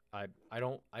I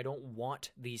don't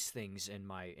want these things in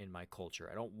my culture.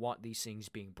 I don't want these things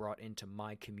being brought into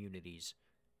my communities,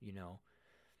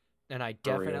 And I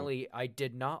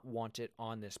did not want it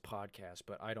on this podcast,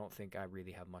 but I don't think I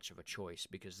really have much of a choice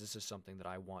because this is something that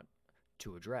I want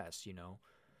to address,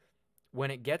 When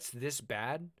it gets this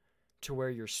bad to where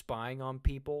you're spying on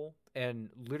people and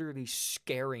literally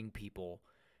scaring people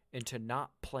into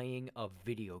not playing a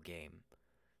video game,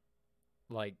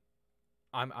 like,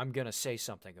 I'm going to say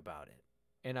something about it,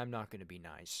 and I'm not going to be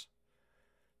nice.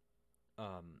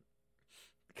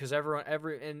 Because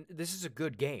and this is a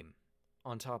good game.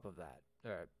 On top of that,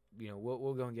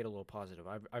 we'll go and get a little positive.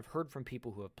 I've heard from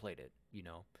people who have played it.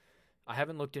 I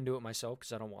haven't looked into it myself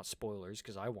because I don't want spoilers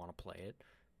because I want to play it.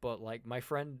 But like my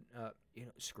friend,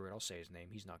 screw it, I'll say his name.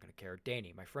 He's not gonna care.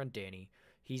 Danny, my friend Danny,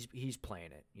 he's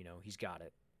playing it. He's got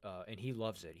it, and he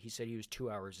loves it. He said he was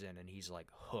 2 hours in and he's like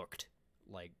hooked,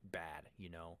 like bad.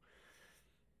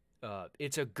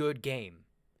 It's a good game,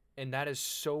 and that is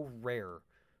so rare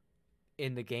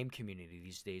in the game community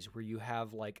these days where you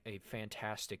have like a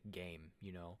fantastic game,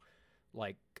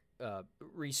 like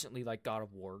recently, like God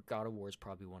of War is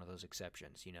probably one of those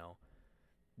exceptions.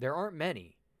 There aren't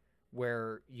many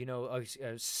where a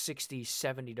 $60,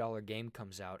 $70 game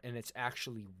comes out and it's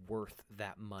actually worth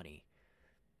that money.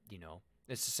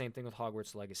 It's the same thing with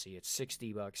Hogwarts Legacy. It's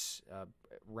 $60,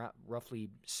 roughly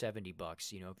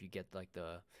 $70, if you get like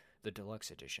the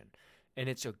deluxe edition. And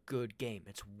it's a good game.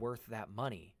 It's worth that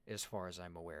money as far as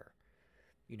I'm aware.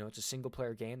 It's a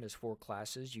single-player game. There's 4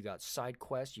 classes. You got side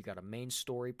quests. You got a main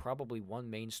story, probably one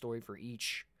main story for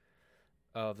each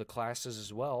of the classes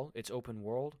as well. It's open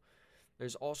world.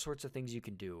 There's all sorts of things you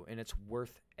can do, and it's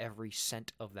worth every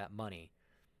cent of that money.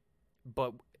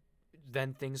 But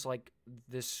then things like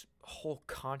this whole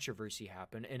controversy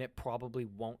happen, and it probably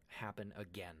won't happen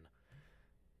again.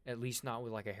 At least not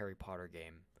with like a Harry Potter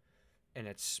game. And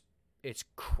it's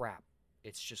crap.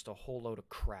 It's just a whole load of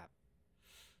crap.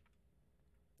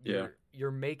 Yeah.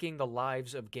 You're making the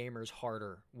lives of gamers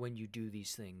harder when you do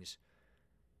these things,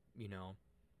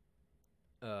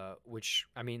 which,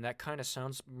 that kind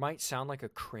of might sound like a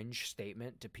cringe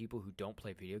statement to people who don't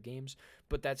play video games,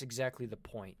 but that's exactly the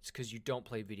point. It's because you don't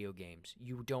play video games.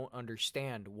 You don't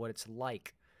understand what it's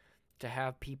like to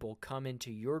have people come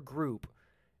into your group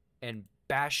and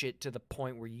bash it to the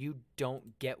point where you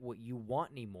don't get what you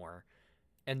want anymore.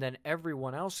 and then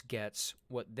everyone else gets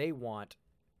what they want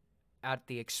at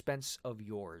the expense of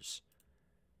yours.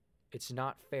 It's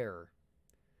not fair.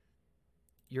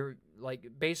 You're like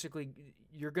basically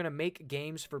you're going to make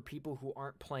games for people who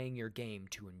aren't playing your game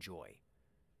to enjoy,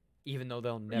 even though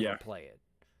they'll never Yeah. play it.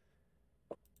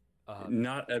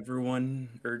 Not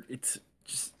everyone, or it's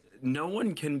just no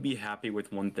one can be happy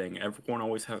with one thing. Everyone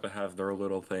always has to have their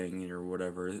little thing or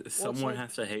whatever. Well, it's Someone like,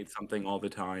 has to hate something all the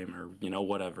time, or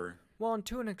whatever. well, and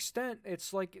to an extent,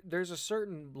 it's like there's a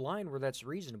certain line where that's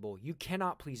reasonable. You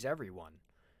cannot please everyone,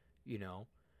 you know.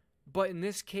 But in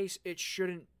this case, it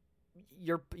shouldn't.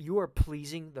 You are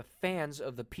pleasing the fans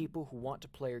of the people who want to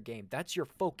play your game. That's your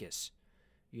focus,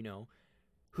 you know.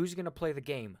 Who's gonna play the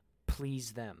game?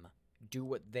 Please them. Do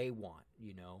what they want,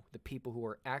 you know. The people who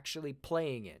are actually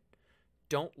playing it.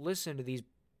 Don't listen to these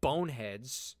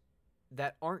boneheads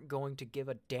that aren't going to give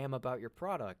a damn about your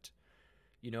product.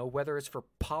 You know, whether it's for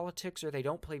politics or they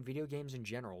don't play video games in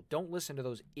general. Don't listen to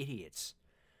those idiots.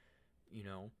 You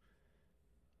know,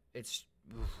 it's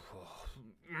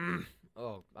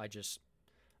oh, I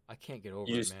can't get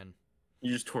over it, man.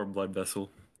 You just tore a blood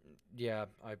vessel. Yeah,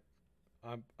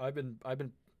 I've been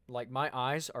like my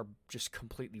eyes are just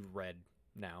completely red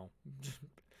now.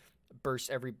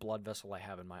 Burst every blood vessel I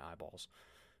have in my eyeballs.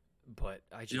 But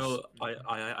I just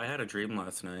I had a dream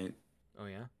last night. Oh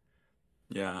yeah.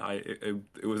 Yeah,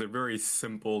 it was a very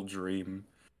simple dream,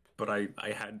 but I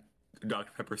had Dr.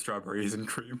 Pepper strawberries and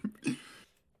cream.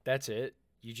 That's it.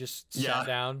 You just sat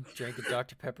down, drank a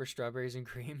Dr. Pepper strawberries and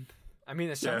cream. I mean,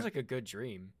 it sounds like a good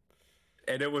dream.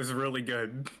 And it was really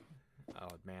good. Oh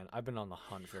man, I've been on the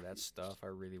hunt for that stuff. I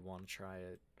really want to try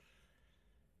it.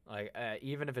 Like,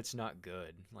 even if it's not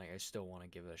good, like I still want to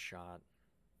give it a shot.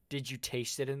 Did you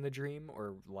taste it in the dream,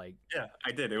 or like? Yeah,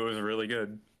 I did. It was really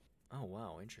good. Oh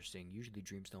wow, interesting. Usually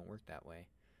dreams don't work that way.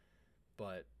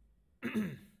 But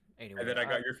anyway. And then I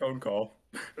got your phone call.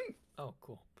 Oh,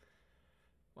 cool.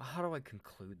 Well, how do I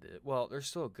conclude this? Well, there's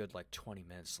still a good like 20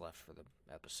 minutes left for the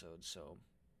episode, so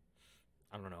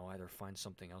I don't know. Either find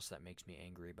something else that makes me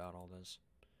angry about all this.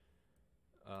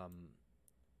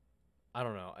 I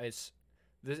don't know. It's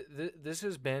this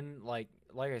has been like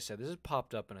I said, this has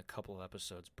popped up in a couple of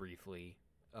episodes briefly.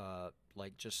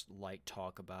 Like just light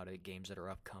talk about it, games that are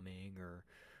upcoming or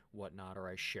whatnot, or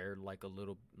I shared like a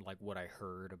little like what I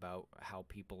heard about how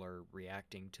people are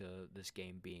reacting to this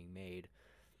game being made.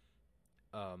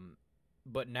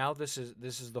 But now this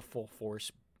is the full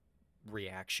force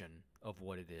reaction of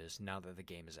what it is now that the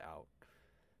game is out.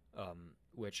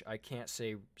 Which I can't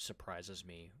say surprises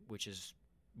me, which is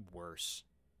worse.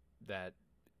 That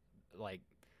like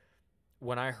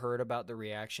when I heard about the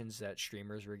reactions that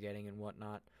streamers were getting and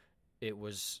whatnot, it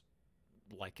was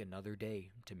like another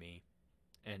day to me,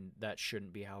 and that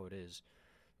shouldn't be how it is.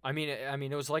 I mean,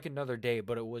 it was like another day,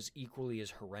 but it was equally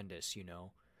as horrendous, you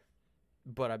know.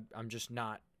 But I'm just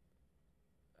not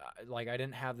like I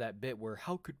didn't have that bit where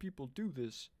how could people do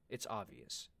this? It's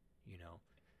obvious, you know.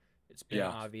 It's been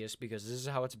obvious because this is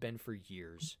how it's been for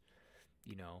years,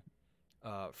 you know.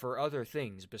 For other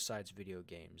things besides video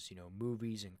games, you know,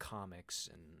 movies and comics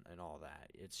and all that.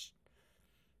 It's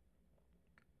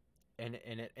and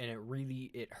it really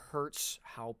it hurts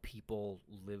how people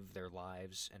live their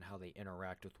lives and how they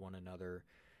interact with one another,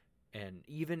 and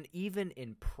even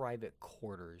in private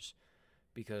quarters,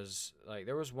 because like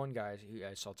there was one guy who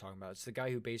I saw talking about. It's the guy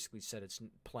who basically said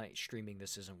streaming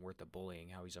this isn't worth the bullying.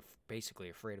 How he's basically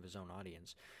afraid of his own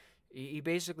audience. He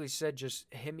basically said just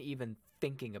him even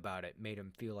thinking about it made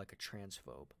him feel like a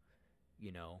transphobe,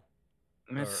 you know,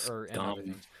 or and other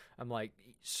things. I'm like,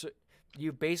 so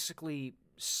you basically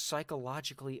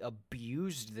psychologically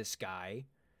abused this guy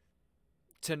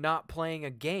to not playing a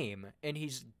game, and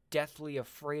he's deathly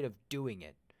afraid of doing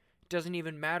it. It doesn't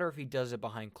even matter if he does it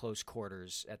behind close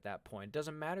quarters at that point. It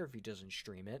doesn't matter if he doesn't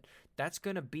stream it. That's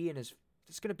gonna be in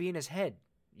his head,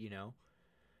 you know.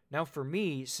 Now, for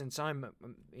me, since I'm,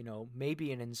 you know,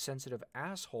 maybe an insensitive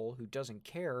asshole who doesn't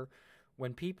care,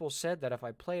 when people said that if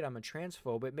I played I'm a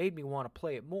transphobe, it made me want to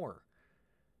play it more.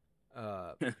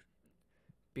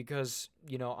 Because,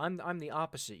 you know, I'm the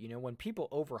opposite. You know, when people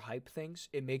overhype things,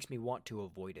 it makes me want to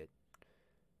avoid it.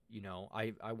 You know,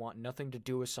 I want nothing to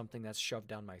do with something that's shoved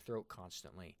down my throat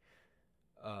constantly.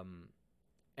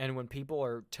 And when people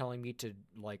are telling me to,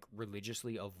 like,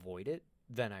 religiously avoid it,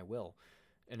 then I will.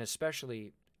 And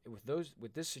especially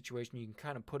with this situation, you can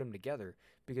kind of put them together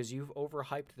because you've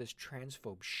overhyped this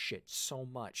transphobe shit so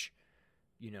much,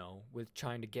 you know, with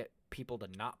trying to get people to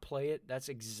not play it. That's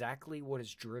exactly what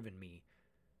has driven me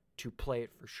to play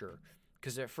it for sure.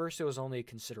 Because at first it was only a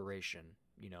consideration,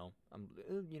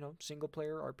 Single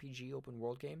player RPG open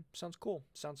world game sounds cool.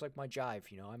 Sounds like my jive.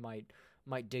 I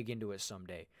might dig into it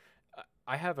someday.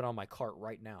 I have it on my cart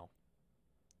right now.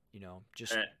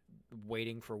 Just Eh,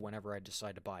 waiting for whenever I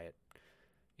decide to buy it.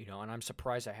 And I'm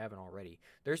surprised I haven't already.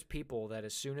 There's people that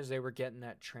as soon as they were getting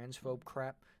that transphobe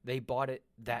crap, they bought it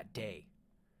that day.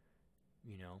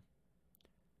 And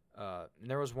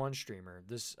there was one streamer.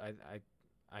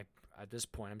 I at this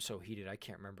point I'm so heated I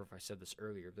can't remember if I said this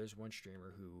earlier. There's one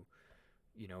streamer who,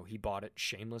 he bought it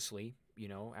shamelessly.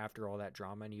 After all that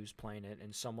drama, and he was playing it,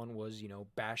 and someone was,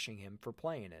 bashing him for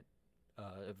playing it,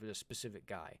 of a specific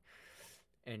guy,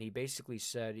 and he basically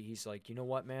said, he's like, you know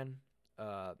what, man,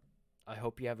 I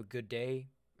hope you have a good day.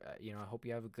 I hope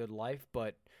you have a good life,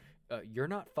 but you're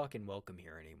not fucking welcome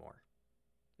here anymore.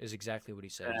 Is exactly what he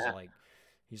said.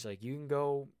 He's like, you can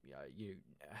go, you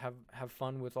have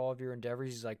fun with all of your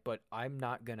endeavors. He's like, but I'm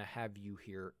not gonna have you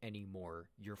here anymore.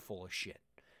 You're full of shit,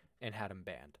 and had him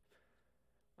banned.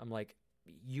 I'm like,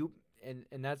 and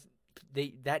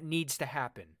that needs to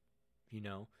happen.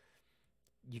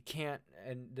 You can't.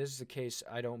 And this is the case.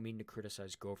 I don't mean to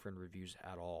criticize girlfriend reviews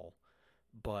at all,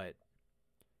 but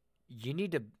you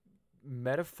need to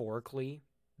metaphorically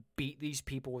beat these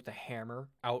people with a hammer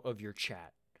out of your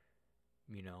chat.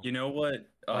 You know what?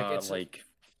 Like it's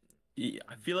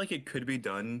I feel like it could be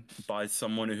done by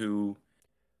someone who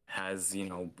has,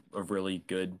 a really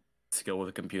good skill with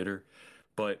a computer,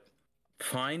 but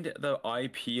find the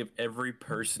IP of every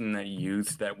person that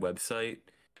used that website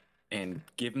and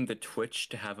give them the Twitch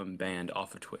to have them banned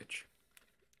off of Twitch.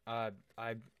 I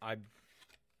I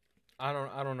I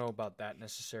don't know about that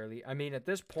necessarily. I mean, at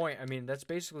this point, that's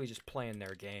basically just playing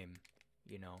their game,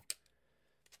 you know.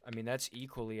 That's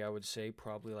equally, I would say,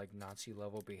 probably like Nazi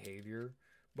level behavior,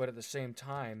 but at the same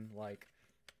time, like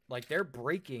they're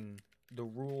breaking the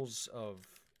rules of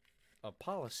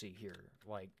policy here.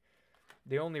 Like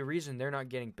the only reason they're not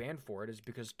getting banned for it is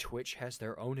because Twitch has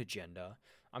their own agenda.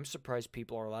 I'm surprised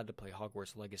people are allowed to play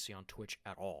Hogwarts Legacy on Twitch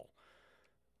at all.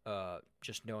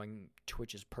 Just knowing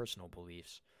Twitch's personal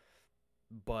beliefs.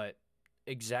 But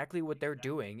exactly what they're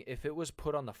doing, if it was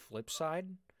put on the flip side,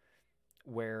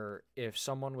 where if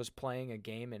someone was playing a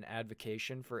game in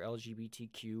advocation for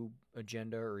LGBTQ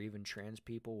agenda or even trans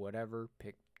people, whatever,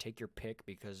 take your pick,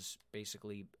 because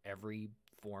basically every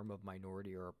form of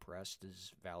minority or oppressed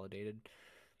is validated.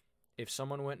 If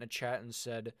someone went in a chat and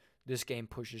said, this game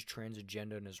pushes trans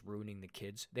agenda and is ruining the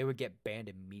kids, they would get banned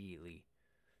immediately.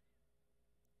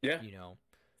 Yeah,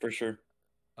 for sure.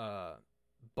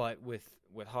 But with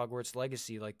Hogwarts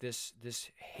Legacy, like this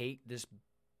hate, this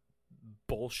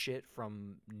bullshit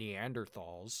from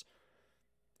Neanderthals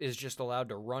is just allowed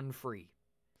to run free.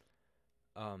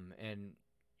 And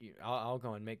I'll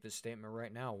go and make this statement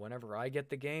right now. Whenever I get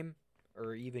the game,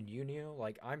 or even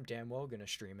like I'm damn well gonna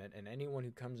stream it. And anyone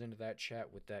who comes into that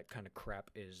chat with that kind of crap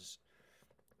is,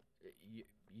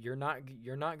 you're not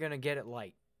gonna get it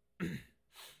light.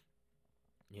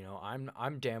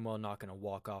 I'm damn well not gonna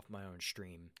walk off my own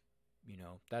stream.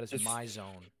 That is my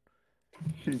zone.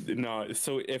 No,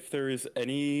 so if there is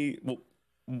any,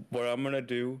 what I'm gonna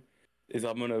do is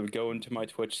I'm gonna go into my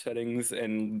Twitch settings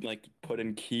and like put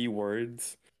in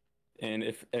keywords, and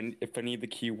if any of the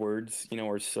keywords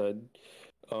are said,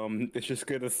 it's just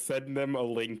gonna send them a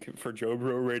link for Joe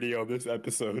Bro Radio this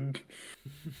episode.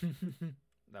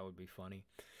 That would be funny.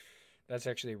 That's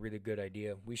actually a really good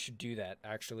idea. We should do that,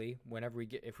 actually.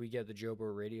 If we get the Joe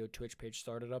Bro Radio Twitch page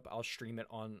started up, I'll stream it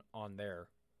on there.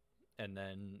 And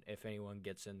then if anyone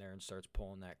gets in there and starts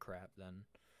pulling that crap, then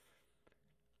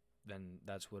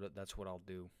that's what I'll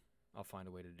do. I'll find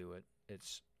a way to do it.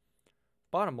 It's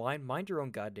bottom line, mind your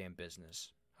own goddamn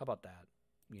business. How about that?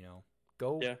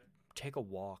 Go take a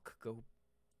walk.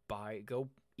 Go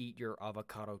eat your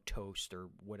avocado toast or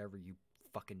whatever you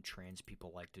fucking trans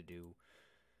people like to do.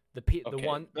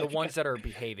 The ones that are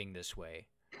behaving this way.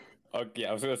 Yeah,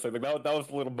 I was gonna say that was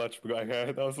a little much.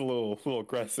 That was a little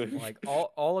aggressive. Like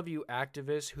all of you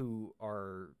activists who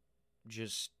are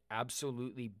just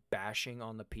absolutely bashing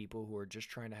on the people who are just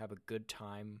trying to have a good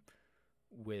time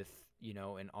with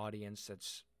an audience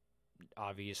that's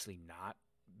obviously not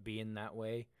being that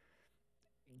way.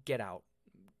 Get out,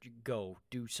 go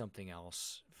do something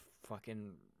else.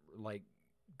 Fucking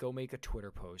go make a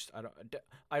Twitter post.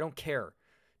 I don't care.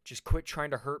 Just quit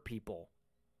trying to hurt people.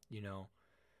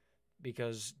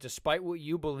 Because despite what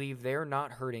you believe, they're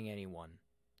not hurting anyone,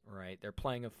 right? They're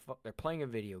playing a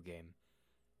video game.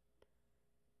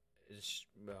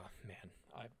 Man,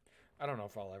 I don't know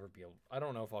if I'll ever be able. I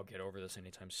don't know if I'll get over this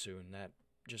anytime soon. That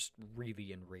just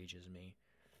really enrages me.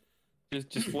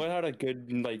 Just let out a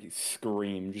good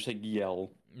scream, just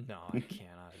yell. No, I can't.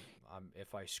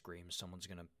 if I scream, someone's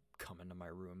gonna come into my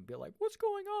room and be like, "What's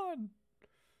going on?"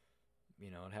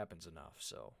 It happens enough,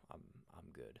 so I'm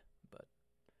good. But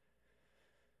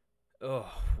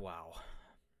oh wow,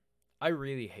 I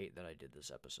really hate that I did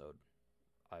this episode.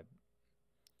 I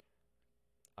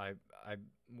I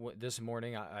this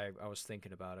morning I was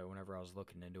thinking about it whenever I was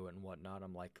looking into it and whatnot.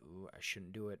 I'm like, ooh, I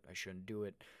shouldn't do it. I shouldn't do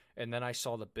it. And then I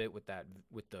saw the bit with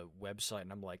the website,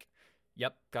 and I'm like,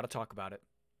 yep, got to talk about it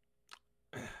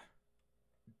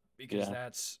because Yeah.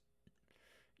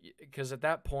 because at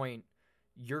that point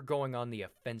you're going on the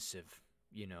offensive,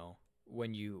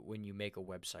 when you make a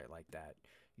website like that.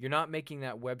 You're not making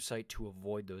that website to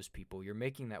avoid those people. You're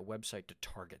making that website to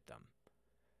target them.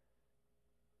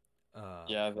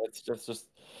 Yeah, that's just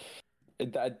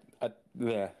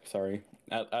yeah, sorry.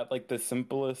 At like the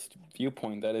simplest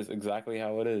viewpoint, that is exactly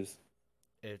how it is.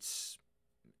 It's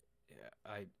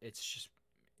it's just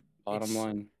Bottom it's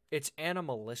line. it's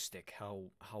animalistic how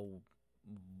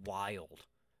wild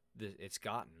it's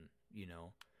gotten,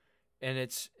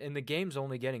 and the game's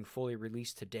only getting fully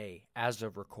released today as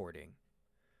of recording.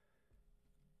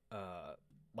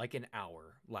 Like an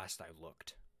hour last I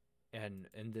looked, and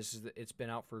it's been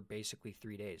out for basically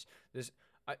 3 days.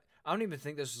 I don't even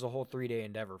think this is a whole 3 day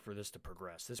endeavor for this to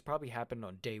progress. This probably happened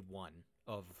on day one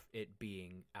of it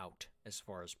being out as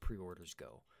far as pre-orders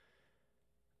go.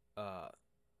 Uh,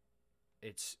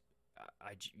 it's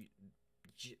I,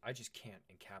 I just can't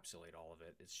encapsulate all of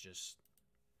it.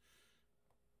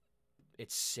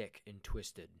 It's sick and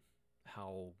twisted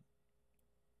how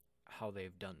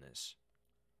they've done this.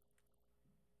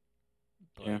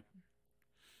 But Yeah.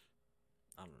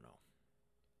 I don't know.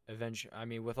 Eventually, I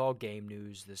mean, with all game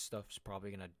news, this stuff's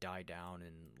probably gonna die down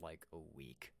in like a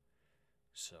week.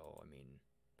 So I mean,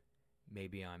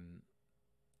 maybe I'm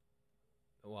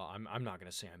not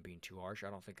gonna say I'm being too harsh. I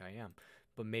don't think I am,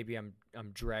 but maybe I'm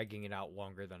dragging it out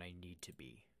longer than I need to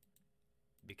be,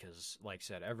 because, like I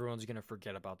said, everyone's gonna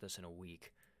forget about this in a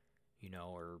week,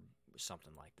 or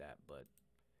something like that. But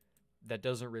that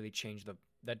doesn't really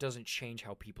that doesn't change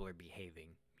how people are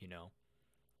behaving,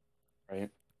 Right.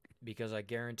 because I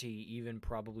guarantee even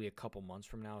probably a couple months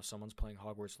from now, if someone's playing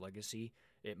Hogwarts Legacy,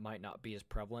 it might not be as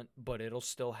prevalent, but it'll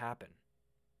still happen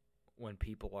when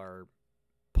people are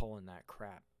pulling that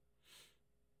crap.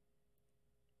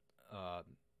 Uh,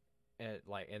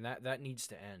 and that needs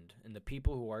to end. And the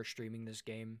people who are streaming this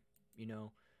game,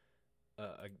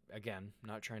 again,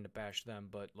 not trying to bash them,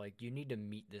 but like, you need to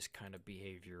meet this kind of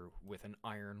behavior with an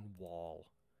iron wall.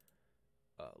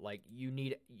 Like, you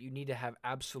need to have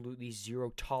absolutely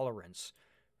zero tolerance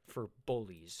for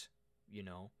bullies,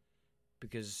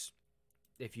 because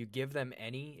if you give them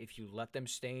if you let them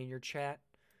stay in your chat,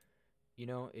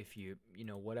 if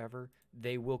whatever,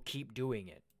 they will keep doing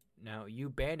it. Now, you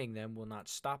banning them will not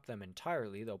stop them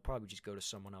entirely. They'll probably just go to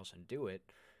someone else and do it,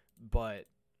 but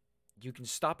you can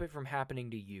stop it from happening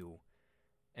to you.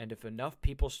 And if enough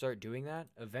people start doing that,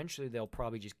 eventually they'll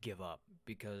probably just give up.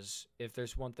 Because if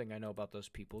there's one thing I know about those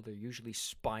people, they're usually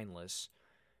spineless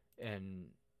and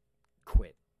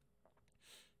quit.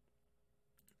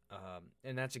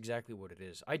 And that's exactly what it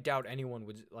is. I doubt anyone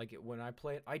would, like it when I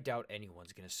play it, I doubt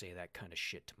anyone's going to say that kind of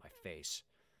shit to my face.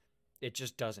 It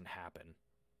just doesn't happen.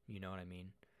 You know what I mean?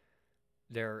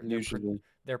 Usually.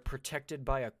 They're protected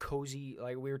by a cozy,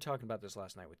 like we were talking about this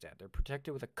last night with Dad. They're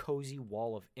protected with a cozy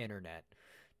wall of internet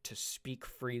to speak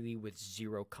freely with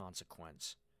zero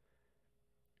consequence.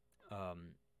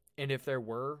 And if there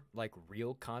were like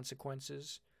real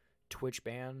consequences, Twitch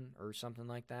ban or something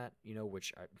like that,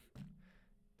 which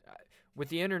with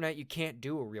the internet you can't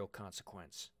do a real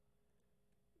consequence,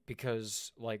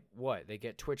 because like what, they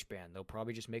get Twitch banned, they'll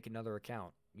probably just make another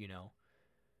account.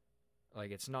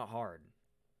 Like, it's not hard.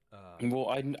 Well,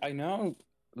 I know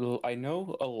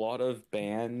a lot of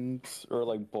bans or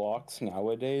like blocks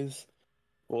nowadays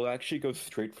will actually go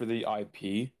straight for the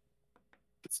IP,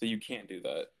 so you can't do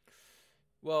that.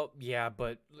 Well, yeah,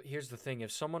 but here's the thing: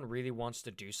 if someone really wants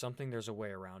to do something, there's a way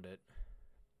around it.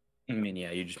 I mean,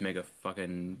 yeah, you just make a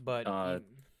fucking But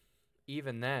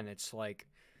even then, it's like,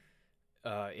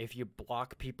 if you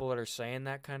block people that are saying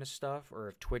that kind of stuff, or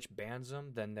if Twitch bans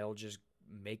them, then they'll just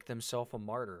make themselves a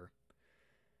martyr.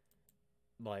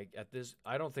 Like,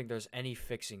 I don't think there's any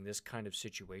fixing this kind of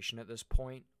situation at this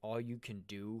point. All you can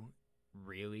do,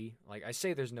 really, like I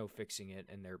say, there's no fixing it,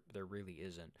 and there really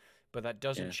isn't. But that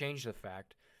doesn't yeah. change the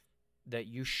fact that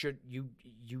you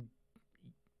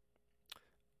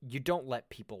don't let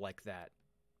people like that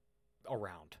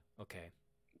around. Okay,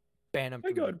 ban them I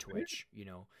from your got Twitch.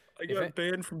 I got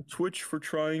banned from Twitch for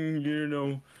trying,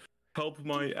 help to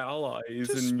my allies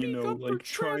to and, speak up for like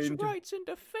trans trying to, rights and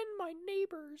defend my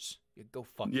neighbors. You go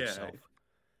fuck yeah, yourself.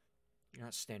 You're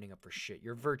not standing up for shit.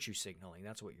 You're virtue signaling.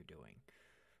 That's what you're doing.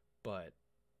 But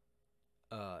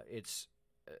it's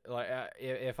like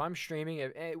if I'm streaming,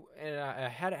 and I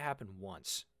had it happen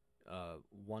once.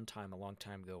 One time, a long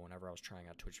time ago, whenever I was trying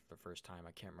out Twitch for the first time,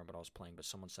 I can't remember what I was playing, but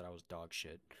someone said I was dog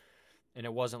shit, and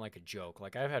it wasn't like a joke.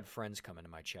 Like I've had friends come into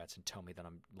my chats and tell me that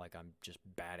I'm just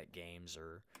bad at games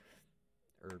or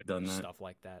I've done that. stuff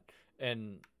like that,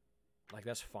 and like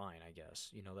that's fine, I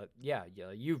guess. That yeah,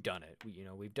 you've done it.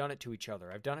 We've done it to each other.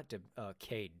 I've done it to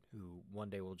Cade, who one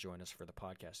day will join us for the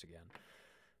podcast again.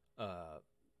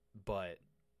 But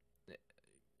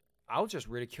I'll just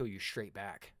ridicule you straight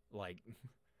back. Like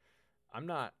I'm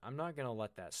not gonna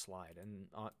let that slide, and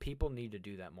people need to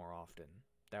do that more often.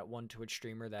 That one Twitch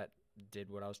streamer that did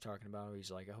what I was talking about,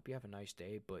 he's like, I hope you have a nice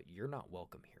day, but you're not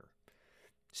welcome here.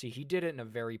 See, he did it in a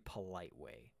very polite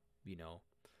way, you know.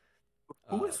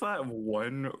 Who Uh, was that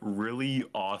one really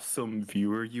awesome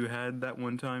viewer you had that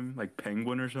one time? Like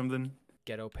Penguin or something?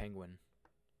 Ghetto Penguin.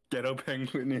 Ghetto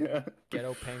Penguin, yeah.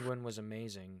 Ghetto Penguin was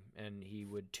amazing, and he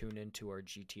would tune into our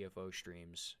GTFO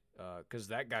streams. Because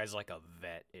that guy's like a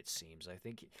vet, it seems. I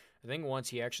think once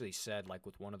he actually said, like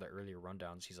with one of the earlier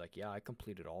rundowns, he's like, "Yeah, I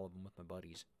completed all of them with my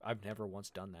buddies. I've never once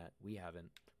done that. We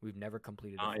haven't. We've never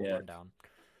completed a Not full yet. rundown."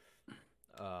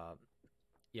 Uh,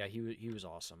 yeah, he was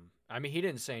awesome. I mean, he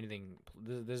didn't say anything.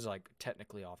 This is like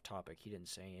technically off topic. He didn't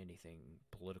say anything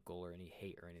political or any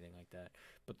hate or anything like that.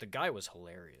 But the guy was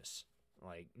hilarious.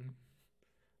 Like,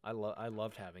 I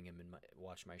loved having him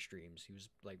watch my streams. He was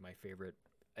like my favorite.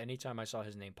 Anytime I saw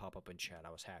his name pop up in chat, I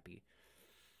was happy.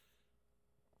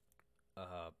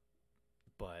 Uh,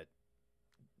 but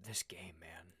this game,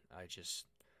 man, I just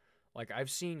like I've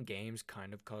seen games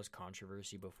kind of cause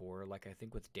controversy before. Like I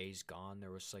think with Days Gone,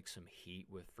 there was like some heat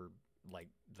with for like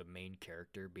the main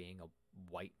character being a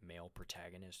white male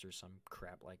protagonist or some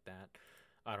crap like that.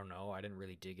 I don't know. I didn't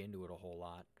really dig into it a whole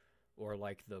lot. Or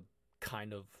like the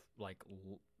kind of like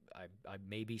I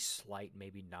maybe slight,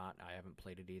 maybe not. I haven't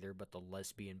played it either, but the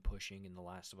lesbian pushing in The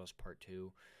Last of Us Part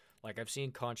 2. Like I've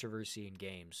seen controversy in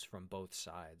games from both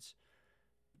sides.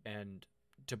 And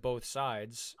to both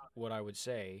sides, what I would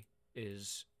say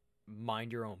is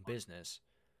mind your own business.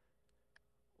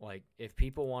 Like if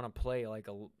people want to play like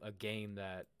a game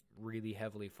that really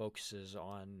heavily focuses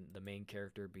on the main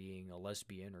character being a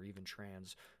lesbian or even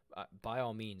trans, by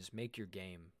all means make your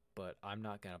game, but I'm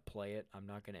not going to play it. I'm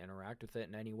not going to interact with it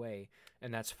in any way,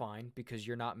 and that's fine because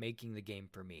you're not making the game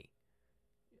for me.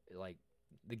 Like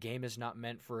the game is not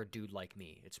meant for a dude like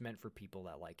me. It's meant for people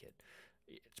that like it.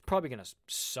 It's probably going to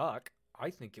suck. I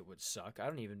think it would suck.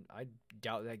 I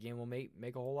doubt that game will make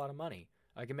a whole lot of money.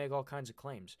 I can make all kinds of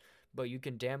claims, but you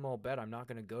can damn well bet I'm not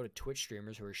going to go to Twitch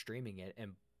streamers who are streaming it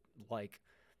and like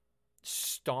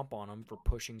stomp on them for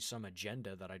pushing some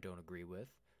agenda that I don't agree with.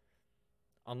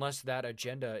 Unless that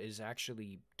agenda is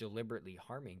actually deliberately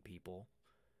harming people.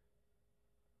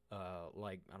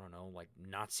 Like, I don't know, like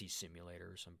Nazi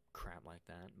Simulator or some crap like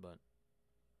that. But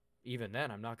even then,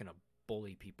 I'm not going to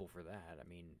bully people for that. I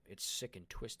mean, it's sick and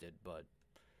twisted, but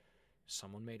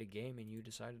someone made a game and you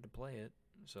decided to play it.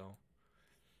 So,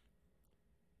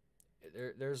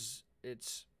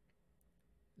 it's,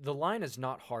 the line is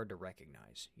not hard to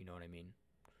recognize. You know what I mean?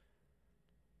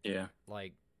 Yeah.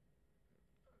 Like,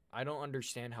 I don't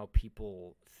understand how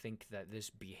people think that this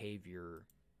behavior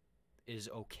is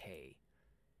okay.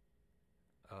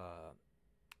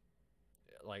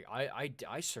 Like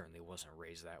I certainly wasn't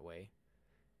raised that way,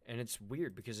 and it's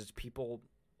weird because it's people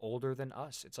older than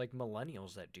us. It's like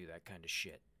millennials that do that kind of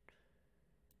shit.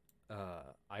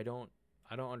 I don't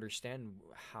understand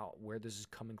where this is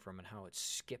coming from and how it's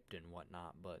skipped and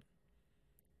whatnot, but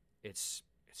it's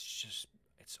just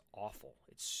it's awful.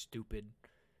 It's stupid.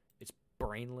 It's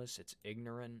brainless. It's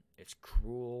ignorant. It's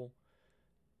cruel.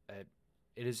 It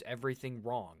is everything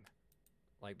wrong.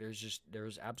 Like there's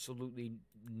absolutely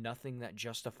nothing that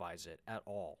justifies it at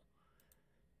all.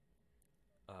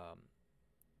 Um,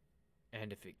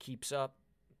 and if it keeps up,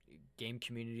 game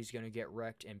community is going to get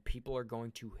wrecked, and people are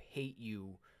going to hate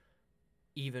you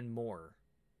even more.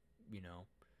 You know,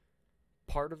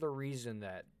 part of the reason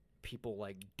that people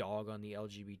like dog on the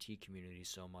LGBT community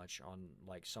so much on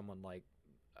like someone like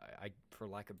I for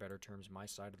lack of better terms my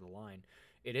side of the line,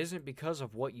 it isn't because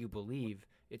of what you believe,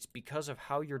 it's because of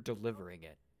how you're delivering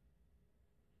it.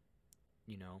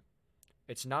 You know,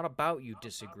 it's not about you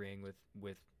disagreeing with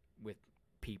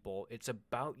people. It's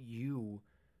about you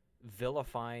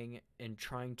vilifying and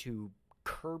trying to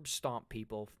curb stomp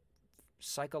people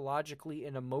psychologically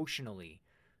and emotionally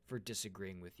for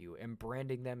disagreeing with you and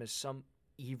branding them as some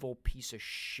evil piece of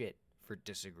shit for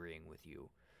disagreeing with you.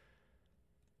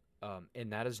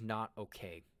 And that is not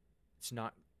okay. It's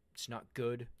not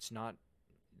good. It's not.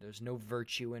 There's no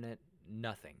virtue in it.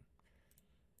 Nothing.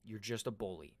 You're just a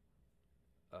bully.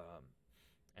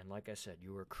 And like I said,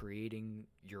 you are creating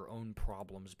your own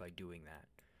problems by doing that,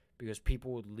 because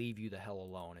people would leave you the hell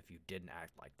alone if you didn't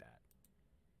act like that.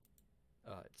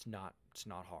 It's not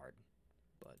hard,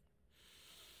 but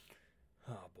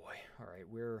oh boy. All right,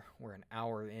 we're an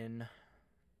hour in.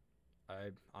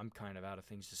 I'm kind of out of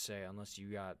things to say, unless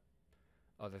you got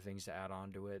other things to add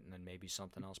on to it, and then maybe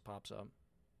something else pops up.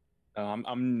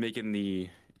 I'm making the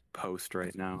post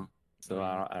right now, so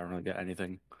Oh, I don't really get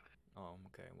anything. oh,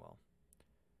 okay. Well,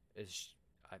 it's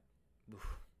I.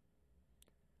 Oof.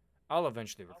 I'll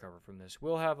eventually recover from this.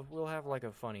 We'll have like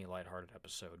a funny, lighthearted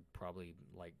episode, probably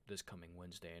like this coming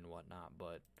Wednesday and whatnot.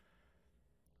 But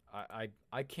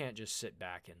I can't just sit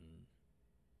back and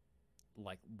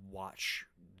like watch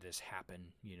this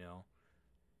happen.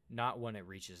 Not when it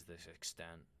reaches this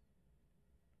extent.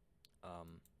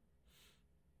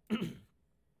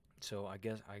 So I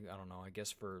guess I don't know. I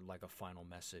guess for like a final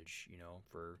message,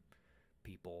 for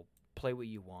people, play what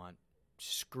you want.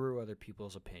 Screw other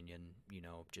people's opinion.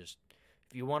 Just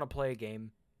if you want to play a game,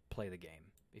 play the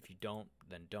game. If you don't,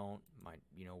 then don't.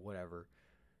 Whatever.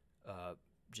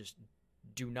 Just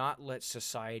do not let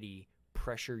society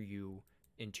pressure you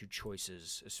into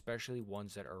choices, especially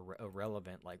ones that are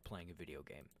irrelevant, like playing a video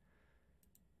game.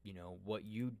 What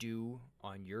you do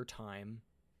on your time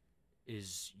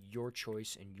is your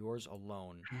choice and yours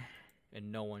alone,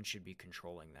 and no one should be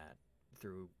controlling that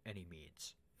through any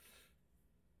means.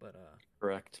 But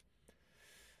Correct.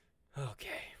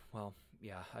 okay, well,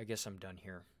 yeah, I guess I'm done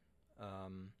here.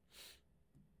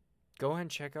 Go ahead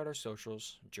and check out our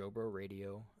socials, JoBro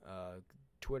Radio,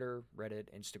 Twitter, Reddit,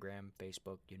 Instagram,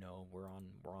 Facebook. We're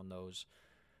on those.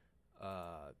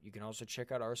 You can also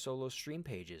check out our solo stream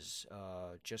pages.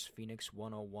 Just Phoenix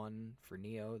 101 for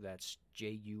Neo. That's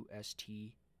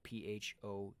JustPhoenix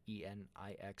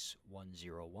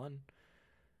 101.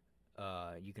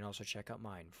 You can also check out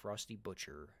mine, Frosty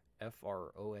Butcher,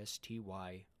 FROSTY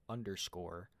 _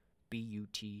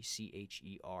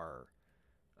 BUTCHER.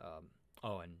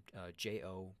 And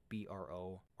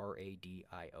JOBRORADIO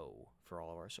for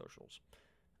all of our socials.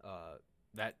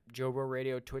 That JoBro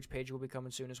Radio Twitch page will be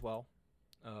coming soon as well.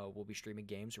 We'll be streaming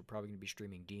games. We're probably going to be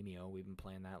streaming Demio. We've been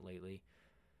playing that lately.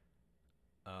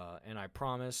 And I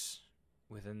promise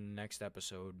within the next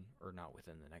episode, or not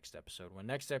within the next episode, when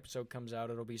next episode comes out,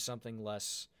 it'll be something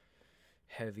less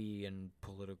heavy and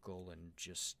political and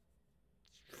just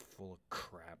full of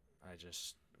crap.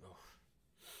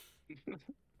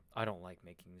 I don't like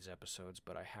making these episodes,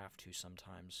 but I have to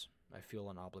sometimes. I feel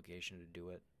an obligation to do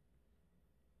it.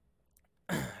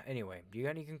 Anyway, do you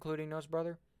got any concluding notes,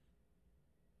 brother?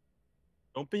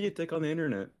 Don't be a dick on the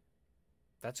internet.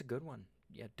 That's a good one.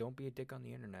 Yeah, don't be a dick on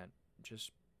the internet.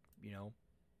 Just,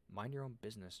 mind your own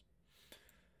business.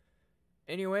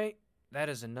 Anyway, that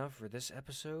is enough for this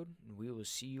episode. We will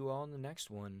see you all in the next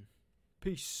one.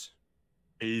 Peace.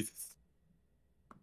 Peace.